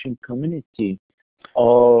in Action community,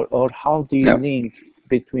 or how do you link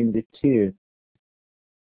between the two?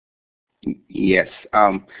 Yes.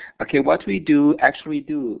 Okay. What we do actually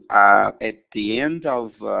at the end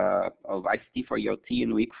of ICT for ELT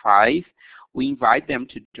in week 5, we invite them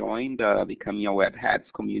to join the Becoming a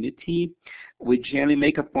Webheads community. We generally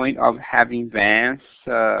make a point of having Vance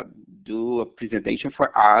do a presentation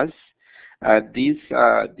for us. This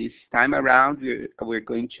time around, we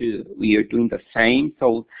are doing the same.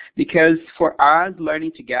 So because for us,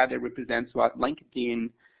 Learning Together represents what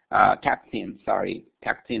LinkedIn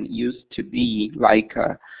Captain used to be, like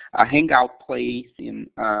a hangout place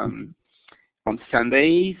on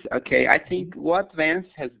Sundays. Okay, I think what Vance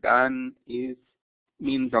has done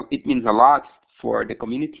means a lot for the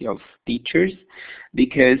community of teachers,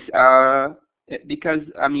 because I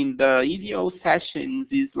mean the EVO sessions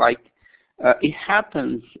is like it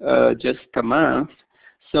happens just a month.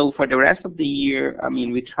 So for the rest of the year, I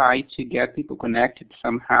mean, we try to get people connected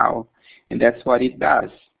somehow, and that's what it does.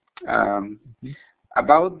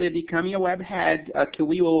 About the Becoming a Webhead,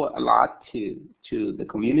 we owe a lot to the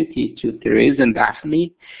community, to Therese and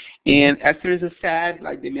Daphne. And as Therese said,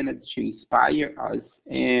 like, they managed to inspire us.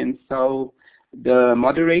 And so the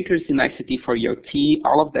moderators in ICT for ELT,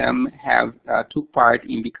 all of them have took part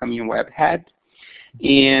in Becoming a Webhead.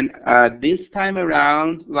 And this time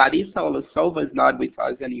around, Larissa Olosova is not with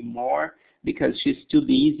us anymore because she's too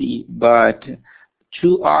busy, but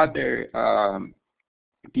 2 other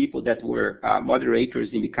people that were moderators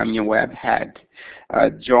in Becoming a Webhead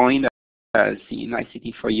joined us in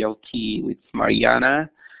ICT for ELT with Mariana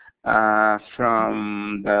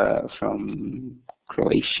from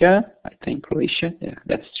Croatia, I think Croatia, yeah,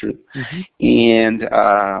 that's true, and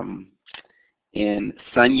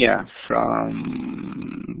Sanya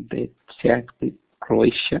from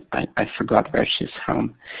Croatia. I forgot where she's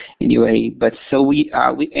from. Anyway, but so we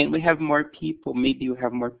have more people. Maybe we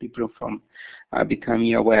have more people from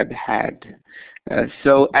Becoming a Webhead.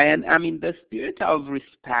 So I mean the spirit of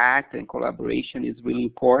respect and collaboration is really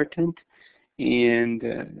important. And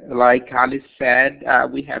like Ali said,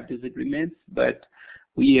 we have disagreements, but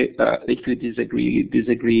if we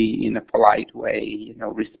disagree in a polite way, you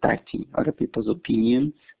know, respecting other people's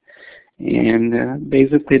opinions. And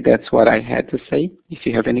basically that's what I had to say. If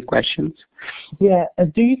you have any questions. Yeah,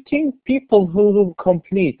 do you think people who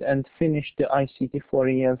complete and finish the ICT for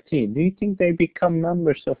ELT, do you think they become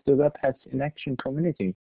members of the Webheads in Action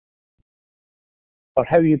community? Or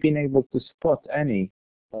have you been able to spot any?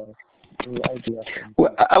 Well,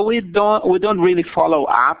 we don't really follow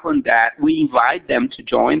up on that. We invite them to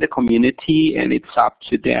join the community, and it's up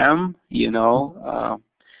to them, you know.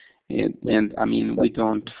 And I mean, we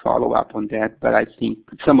don't follow up on that, but I think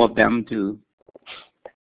some of them do.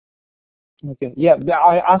 Okay. Yeah,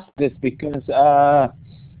 I asked this because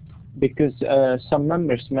some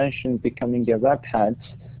members mentioned Becoming a Webhead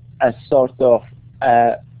as sort of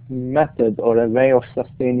a method or a way of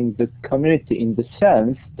sustaining the community, in the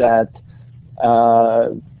sense that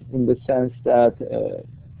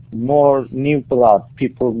more new blood,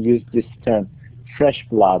 people use this term, fresh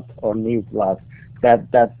blood or new blood, that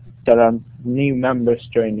there are new members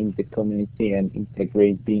joining the community and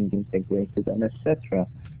being integrated, and etc.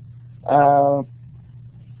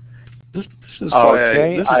 This is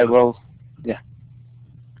okay. I will. Yeah.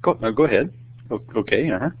 Go ahead. Okay.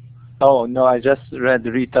 Oh, no, I just read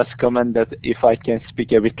Rita's comment that if I can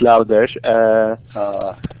speak a bit louder.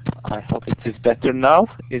 I hope it is better now.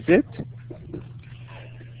 Is it?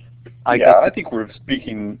 I think we're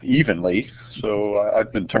speaking evenly. So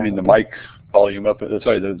I've been turning the mic volume up,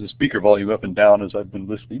 the speaker volume up and down as I've been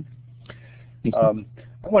listening. I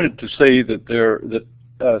wanted to say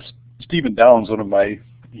that Stephen Downes, one of my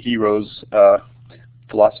heroes,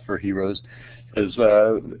 philosopher heroes,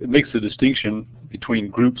 makes a distinction between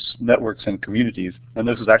groups, networks, and communities. And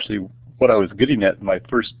this is actually what I was getting at in my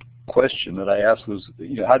first question that I asked was,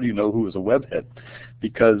 how do you know who is a webhead?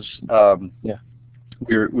 Because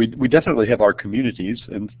we definitely have our communities,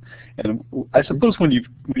 and I suppose when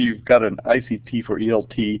you've got an ICT for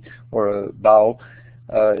ELT or a BOW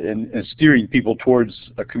and steering people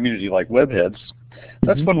towards a community like Webheads,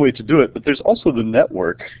 that's one way to do it. But there's also the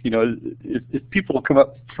network. If people come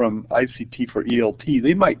up from ICT for ELT,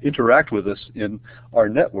 they might interact with us in our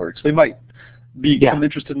networks. They might become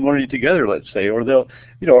interested in learning together, let's say, or they'll,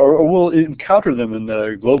 or we'll encounter them in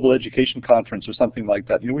the Global Education Conference or something like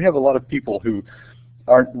that. We have a lot of people who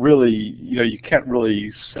aren't really, you can't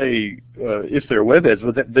really say if they're webheads,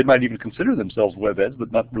 but they might even consider themselves webheads,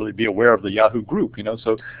 but not really be aware of the Yahoo group,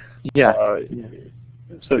 So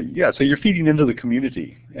so you're feeding into the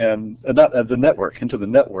community and not the network, into the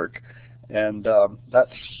network, and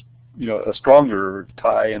that's a stronger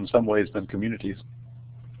tie in some ways than communities.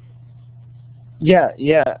 But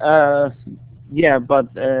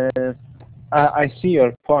I see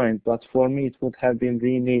your point. But for me, it would have been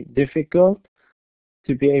really difficult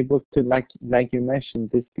to be able to, like you mentioned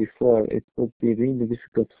this before, it would be really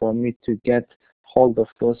difficult for me to get hold of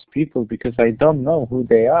those people because I don't know who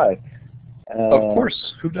they are. Of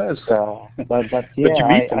course, who does? But you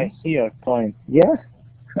meet them. I see your point. Yeah.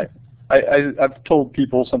 I've told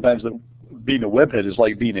people sometimes that being a webhead is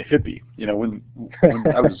like being a hippie. When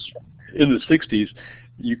I was in the 60s,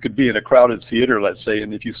 you could be in a crowded theater, let's say,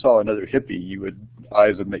 and if you saw another hippie,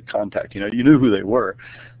 eyes would make contact. You knew who they were,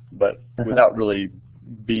 but without really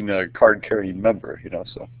being a card-carrying member,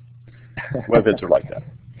 So webheads are like that.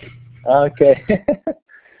 Okay.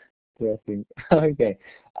 Okay.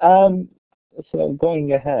 So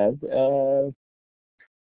going ahead,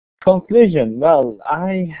 conclusion. Well,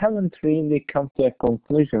 I haven't really come to a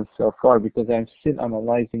conclusion so far because I'm still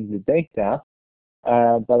analyzing the data,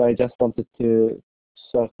 but I just wanted to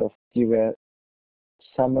sort of give a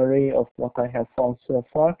summary of what I have found so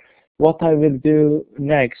far. What I will do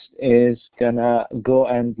next is gonna go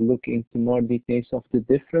and look into more details of the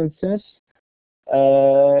differences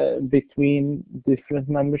between different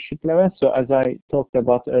membership levels. So as I talked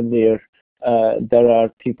about earlier, there are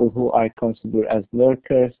people who I consider as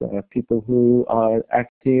lurkers, there are people who are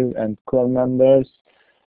active and core members.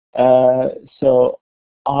 So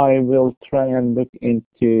I will try and look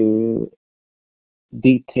into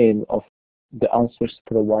detail of the answers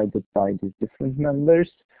provided by the different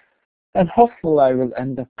members. And hopefully I will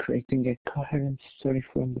end up creating a coherent story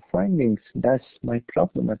from the findings. That's my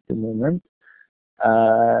problem at the moment.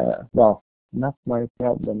 Well, not my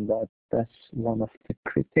problem, but that's one of the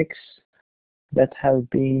critics that have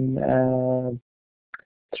been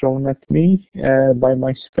thrown at me by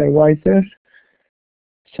my supervisor.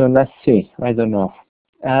 So let's see, I don't know.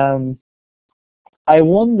 I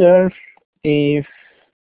wonder if,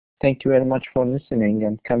 thank you very much for listening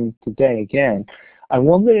and coming today again. I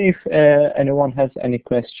wonder if anyone has any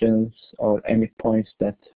questions or any points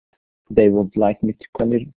that they would like me to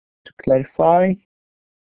clarify,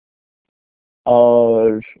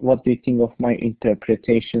 or what do you think of my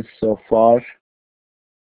interpretation so far?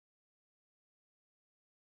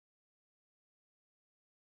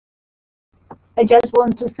 I just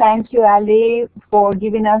want to thank you, Ali, for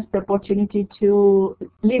giving us the opportunity to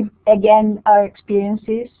live again our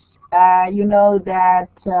experiences. You know that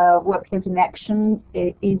Webheads in Action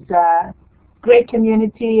is a great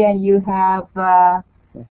community, and you have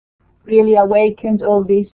really awakened all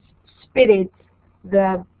this spirit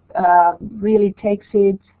that really takes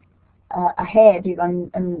it ahead, and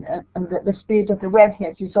the spirit of the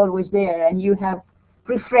Webheads is always there, and you have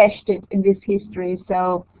refreshed it in this history.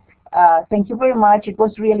 So thank you very much. It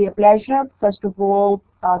was really a pleasure, first of all,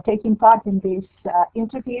 taking part in this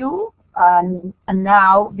interview, and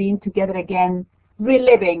now being together again,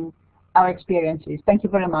 reliving our experiences. Thank you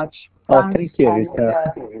very much. Thank you,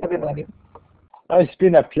 Rita. Everybody. It's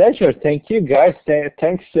been a pleasure. Thank you, guys.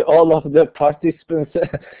 Thanks to all of the participants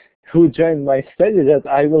who joined my study, that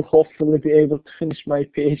I will hopefully be able to finish my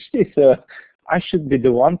PhD. So I should be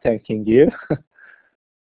the one thanking you.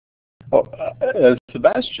 Oh,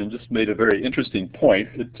 Sebastian just made a very interesting point.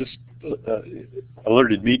 It just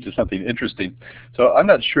alerted me to something interesting. So I'm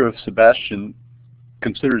not sure if Sebastian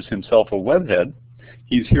considers himself a webhead.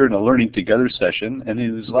 He's here in a Learning Together session, and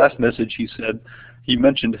in his last message he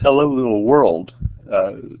mentioned Hello Little World.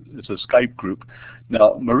 It's a Skype group.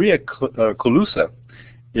 Now, Maria Colusa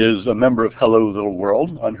is a member of Hello Little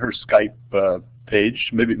World on her Skype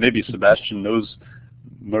page. Maybe Sebastian knows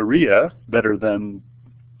Maria better than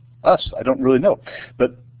us. I don't really know.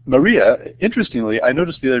 But Maria, interestingly, I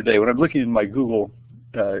noticed the other day when I'm looking in my Google,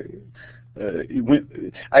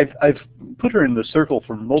 I've put her in the circle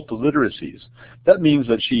for multiliteracies. That means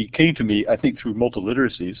that she came to me, I think, through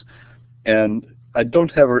multiliteracies, and I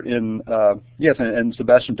don't have her in, yes, and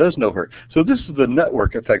Sebastian does know her. So this is the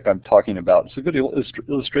network effect I'm talking about. It's a good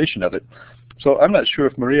illustration of it. So I'm not sure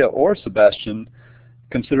if Maria or Sebastian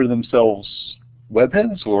consider themselves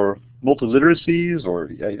webheads or multiliteracies, or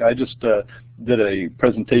I just did a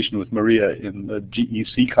presentation with Maria in the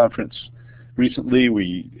GEC conference recently.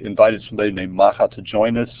 We invited somebody named Maha to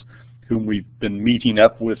join us, whom we've been meeting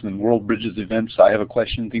up with in World Bridges events. I have a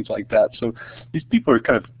question, things like that. So these people are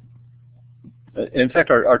kind of, in fact,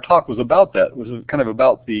 our talk was about that. It was kind of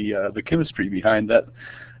about the chemistry behind that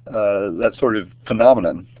that sort of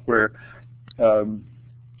phenomenon, where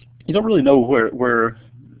you don't really know where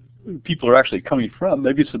people are actually coming from.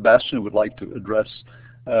 Maybe Sebastian would like to address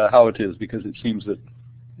how it is, because it seems that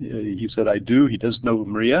he said I do. He does know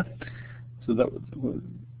Maria. So that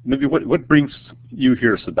maybe what brings you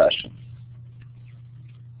here, Sebastian?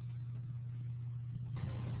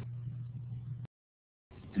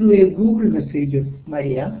 Through a Google message of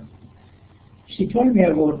Maria, she told me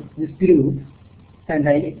about this group, and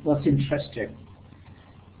I was interested.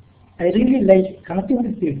 I really like connecting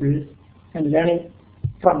with people and learning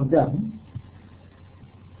from them.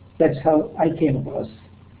 That's how I came across.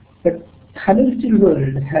 But Hello Little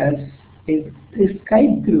World has a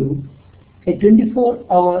Skype group, a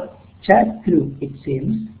 24-hour chat group, it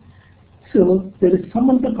seems. So there is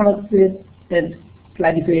someone to connect with and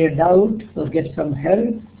clarify a doubt or get some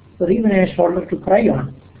help, or even a shoulder to cry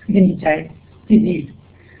on anytime you need.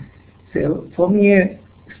 So for me, a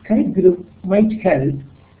Skype group might help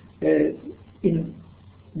in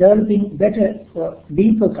developing better or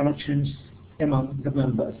deeper connections among the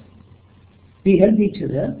members. We help each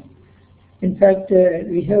other. In fact,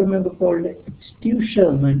 we have a member called Steve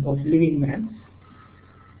Sherman of Living Man,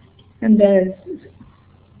 and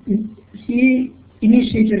he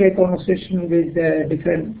initiated a conversation with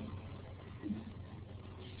different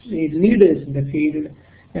leaders in the field,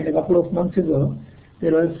 and a couple of months ago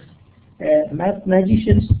there was a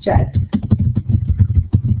Magician's Chat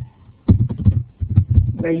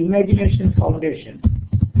by Imagination Foundation,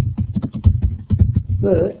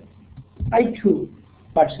 where I too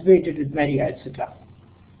participated with Maria, etc.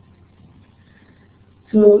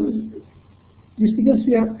 So just because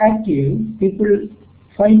we are active, people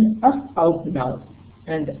find us out now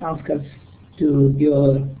and ask us to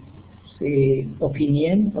give, say,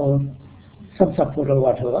 opinion or some support or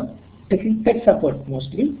whatever, tech support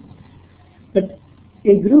mostly. But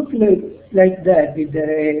a group like that with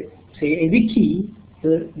say a wiki,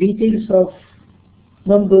 the details of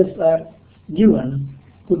members are given,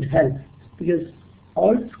 could help, because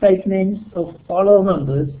all Skype names of all our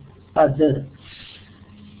members are there.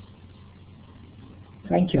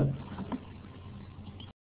 Thank you.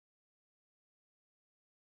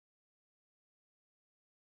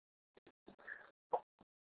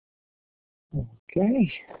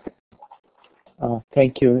 Okay.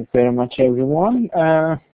 Thank you very much, everyone.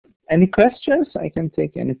 Any questions? I can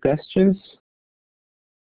take any questions.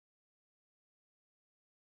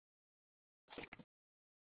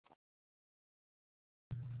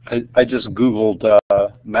 I just Googled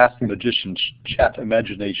Math Magician Chat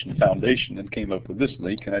Imagination Foundation and came up with this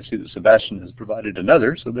link, and I see that Sebastian has provided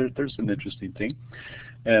another, so there's an interesting thing.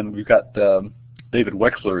 And we've got David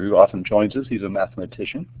Wexler, who often joins us. He's a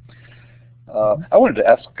mathematician. I wanted to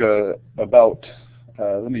ask about,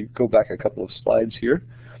 let me go back a couple of slides here.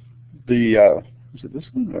 Is it this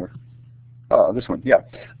one or? This one, yeah.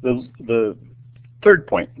 The third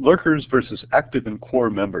point, lurkers versus active and core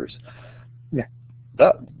members. Yeah.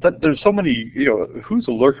 There's so many, who's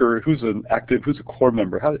a lurker, who's an active, who's a core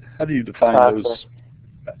member? How do you define those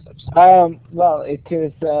concepts? Well, it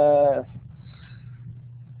is,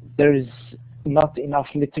 there is not enough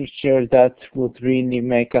literature that would really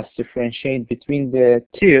make us differentiate between the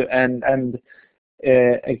two, and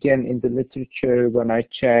again, in the literature, when I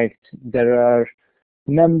checked, there are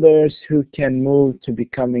members who can move to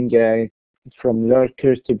becoming from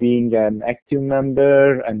lurkers to being an active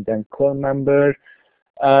member and then core member.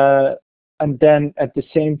 And then at the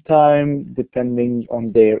same time, depending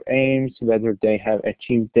on their aims, whether they have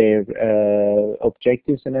achieved their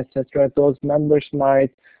objectives and etc., those members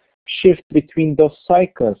might shift between those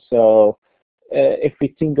cycles. So if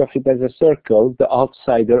we think of it as a circle, the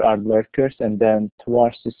outsider are lurkers, and then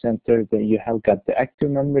towards the center, then you have got the active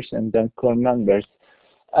members and then core members.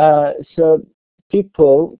 So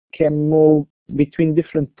people can move between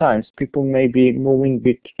different times. People may be moving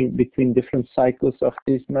between different cycles of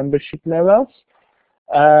these membership levels.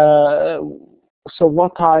 So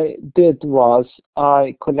what I did was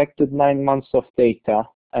I collected 9 months of data,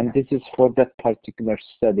 and this is for that particular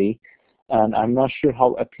study. And I'm not sure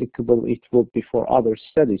how applicable it will be for other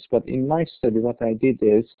studies, but in my study, what I did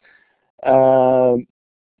is,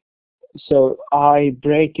 so I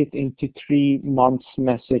break it into 3 months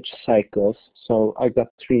message cycles. So I got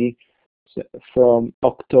 3 from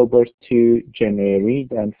October to January,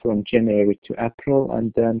 then from January to April,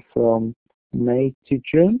 and then from May to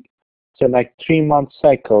June. So like 3-month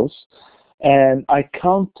cycles. And I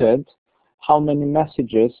counted how many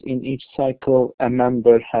messages in each cycle a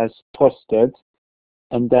member has posted,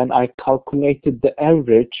 and then I calculated the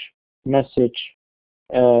average message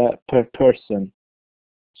per person.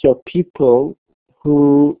 So people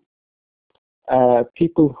who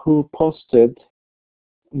posted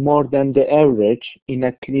more than the average in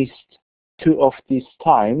at least 2 of these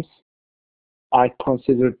times, I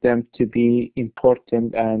considered them to be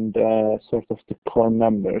important and sort of the core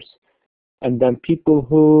members. And then people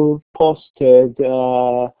who posted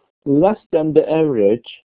less than the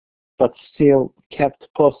average, but still kept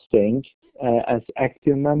posting as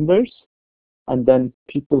active members. And then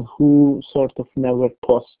people who sort of never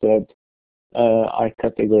posted, I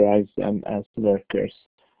categorize them as lurkers.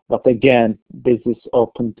 But again, this is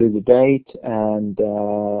open to debate, and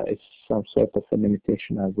it's some sort of a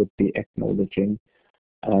limitation I would be acknowledging,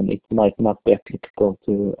 and it might not be applicable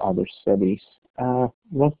to other studies.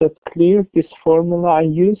 Was that clear, this formula I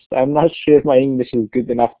used? I'm not sure my English is good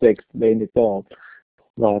enough to explain it all,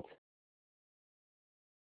 but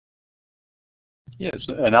yes,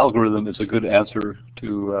 an algorithm is a good answer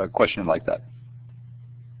to a question like that.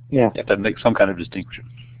 Yeah. You have to make some kind of distinction.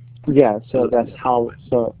 Yeah, so that's how.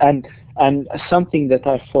 So and something that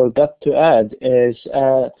I forgot to add is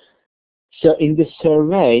so in the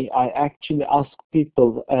survey I actually asked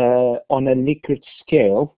people on a Likert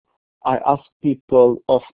scale. I asked people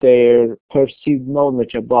of their perceived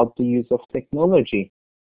knowledge about the use of technology.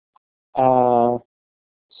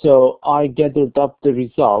 So I gathered up the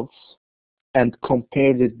results and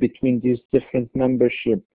compared it between these different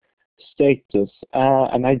membership status.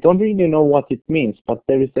 And I don't really know what it means, but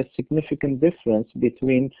there is a significant difference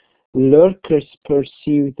between lurkers'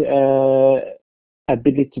 perceived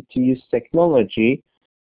ability to use technology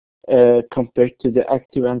compared to the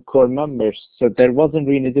active and core members. So there wasn't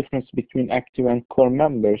really a difference between active and core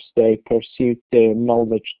members. They perceived their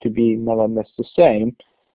knowledge to be more or less the same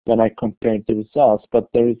when I compared the results, but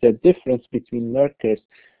there is a difference between lurkers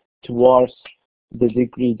towards the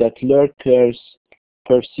degree that lurkers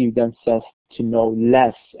perceive themselves to know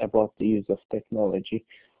less about the use of technology.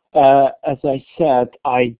 As I said,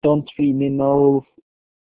 I don't really know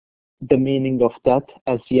the meaning of that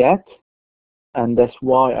as yet, and that's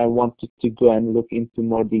why I wanted to go and look into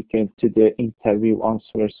more detail to the interview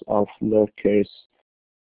answers of lurkers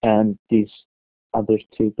and these other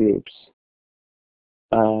 2 groups.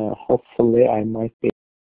 Hopefully I might be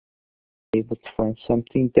able to find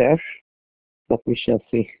something there, but we shall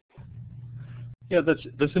see. Yeah,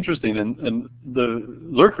 that's interesting. And the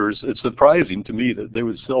lurkers, it's surprising to me that they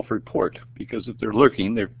would self-report, because if they're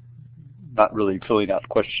lurking, they're not really filling out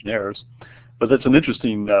questionnaires. But that's an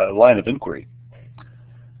interesting line of inquiry.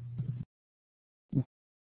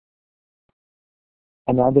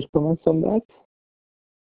 Any other comments on that?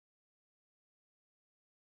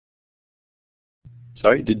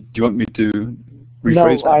 Sorry, do you want me to rephrase No,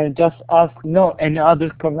 that? I just asked, no, any other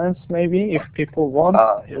comments maybe, if people want,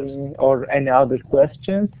 Yes. or any other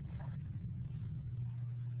questions?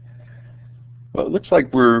 Well, it looks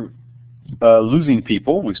like we're losing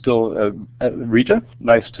people. We still, Rita,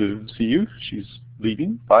 nice to see you. She's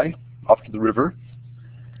leaving. Bye. Off to the river.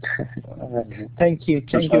 Thank you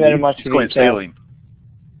very much, She's going Rita. sailing.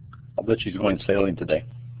 I bet she's going sailing today.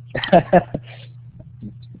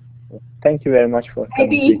 Thank you very much for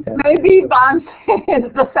coming. Maybe once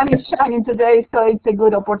the sun is shining today, so it's a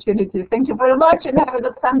good opportunity. Thank you very much, and have a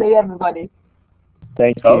good Sunday, everybody.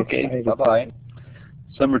 Thank you. Okay, bye-bye.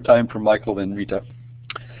 Summertime for Michael and Rita.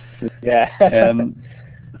 Yeah. And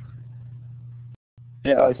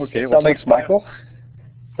yeah, okay, well, thanks, Michael.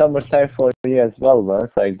 summertime for you as well,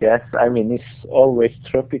 Vance, I guess. I mean, it's always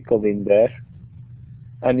tropical in there.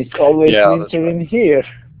 And it's always winter in here,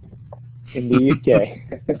 in the UK.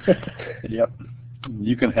 Yep,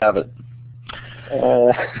 you can have it.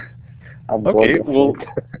 I'm okay, bored of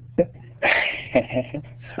it.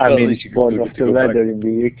 I mean, bored of the weather in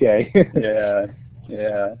the UK.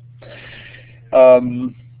 yeah.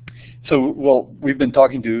 So, well, we've been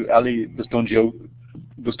talking to Ali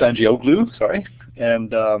Bostancioglu, sorry,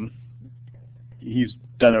 and he's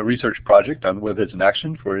done a research project on Webheads in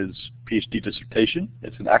Action for his PhD dissertation.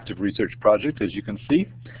 It's an active research project, as you can see,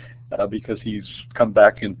 because he's come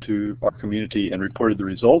back into our community and reported the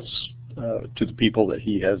results to the people that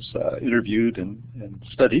he has interviewed and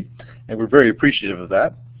studied, and we're very appreciative of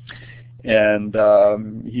that. And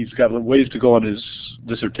he's got ways to go on his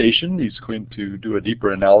dissertation. He's going to do a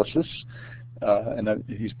deeper analysis, and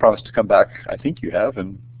he's promised to come back. I think you have,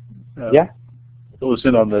 and fill us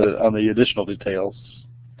in on the additional details.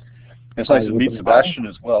 It's nice to meet Sebastian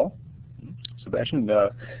as well. Sebastian,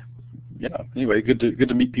 yeah. Anyway, good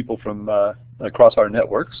to meet people from across our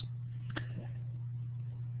networks.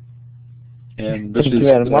 And this Thank you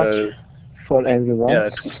very much for everyone. Yeah,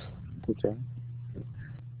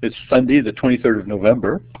 it's Sunday, the 23rd of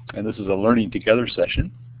November, and this is a Learning Together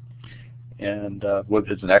session, and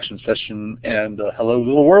Webheads in Action session, and a Hello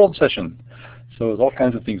Little World session. So there's all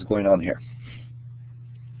kinds of things going on here.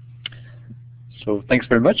 So thanks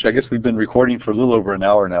very much. I guess we've been recording for a little over an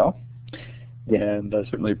hour now, and I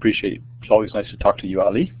certainly appreciate it. It's always nice to talk to you,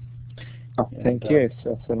 Ali. Oh, thank you. It's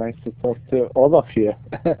also nice to talk to all of you.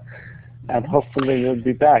 And hopefully you'll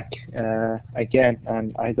be back again,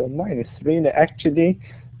 and I don't mind. It's really, actually,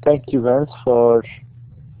 thank you, Vance, for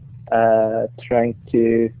trying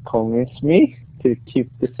to convince me to keep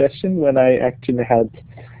the session when I actually had,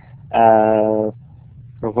 I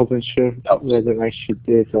wasn't sure whether I should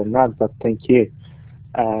do it or not, but thank you.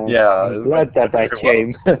 I'm glad that I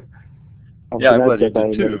came. I'm glad that I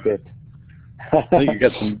made it. I think you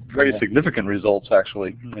got some very significant results,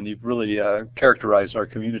 actually, and you've really characterized our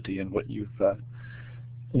community and what you've,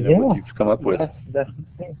 what you've come up with. That's the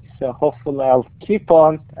thing. So hopefully I'll keep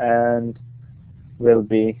on, and we will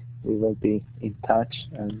be in touch,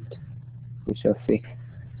 and we shall see.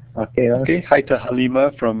 Okay. Okay. Hi to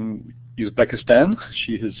Halima from Uzbekistan.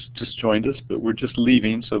 She has just joined us, but we're just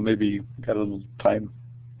leaving, so maybe got a little time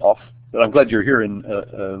off. But I'm glad you're here in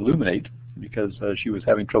Illuminate, because she was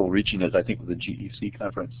having trouble reaching us, I think, with the GEC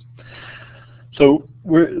conference. So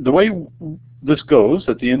the way this goes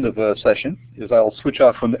at the end of a session is I'll switch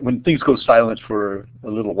off, when things go silent for a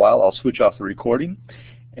little while, I'll switch off the recording,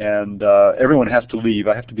 and everyone has to leave.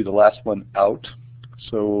 I have to be the last one out,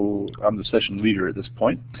 so I'm the session leader at this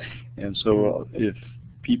point. And so if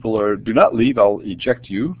people do not leave, I'll eject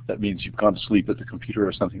you. That means you've gone to sleep at the computer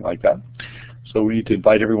or something like that. So we need to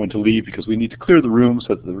invite everyone to leave, because we need to clear the room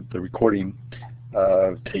so that the recording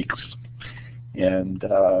takes. And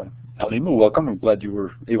Halima, welcome. I'm glad you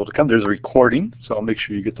were able to come. There's a recording, so I'll make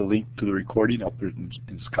sure you get the link to the recording. I'll put it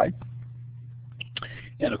in Skype.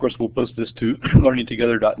 And of course, we'll post this to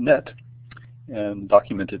learning2gether.net and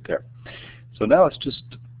document it there. So now it's just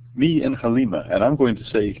me and Halima, and I'm going to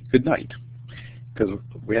say good night, because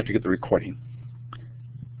we have to get the recording.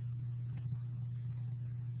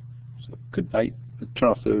 So good night. Let's turn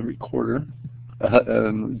off the recorder.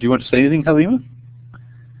 Do you want to say anything, Halima?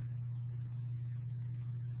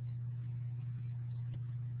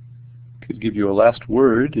 Could give you a last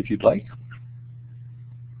word if you'd like.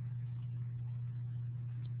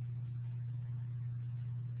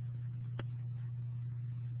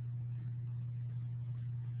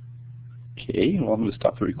 Okay, well, I'm going to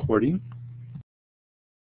stop the recording.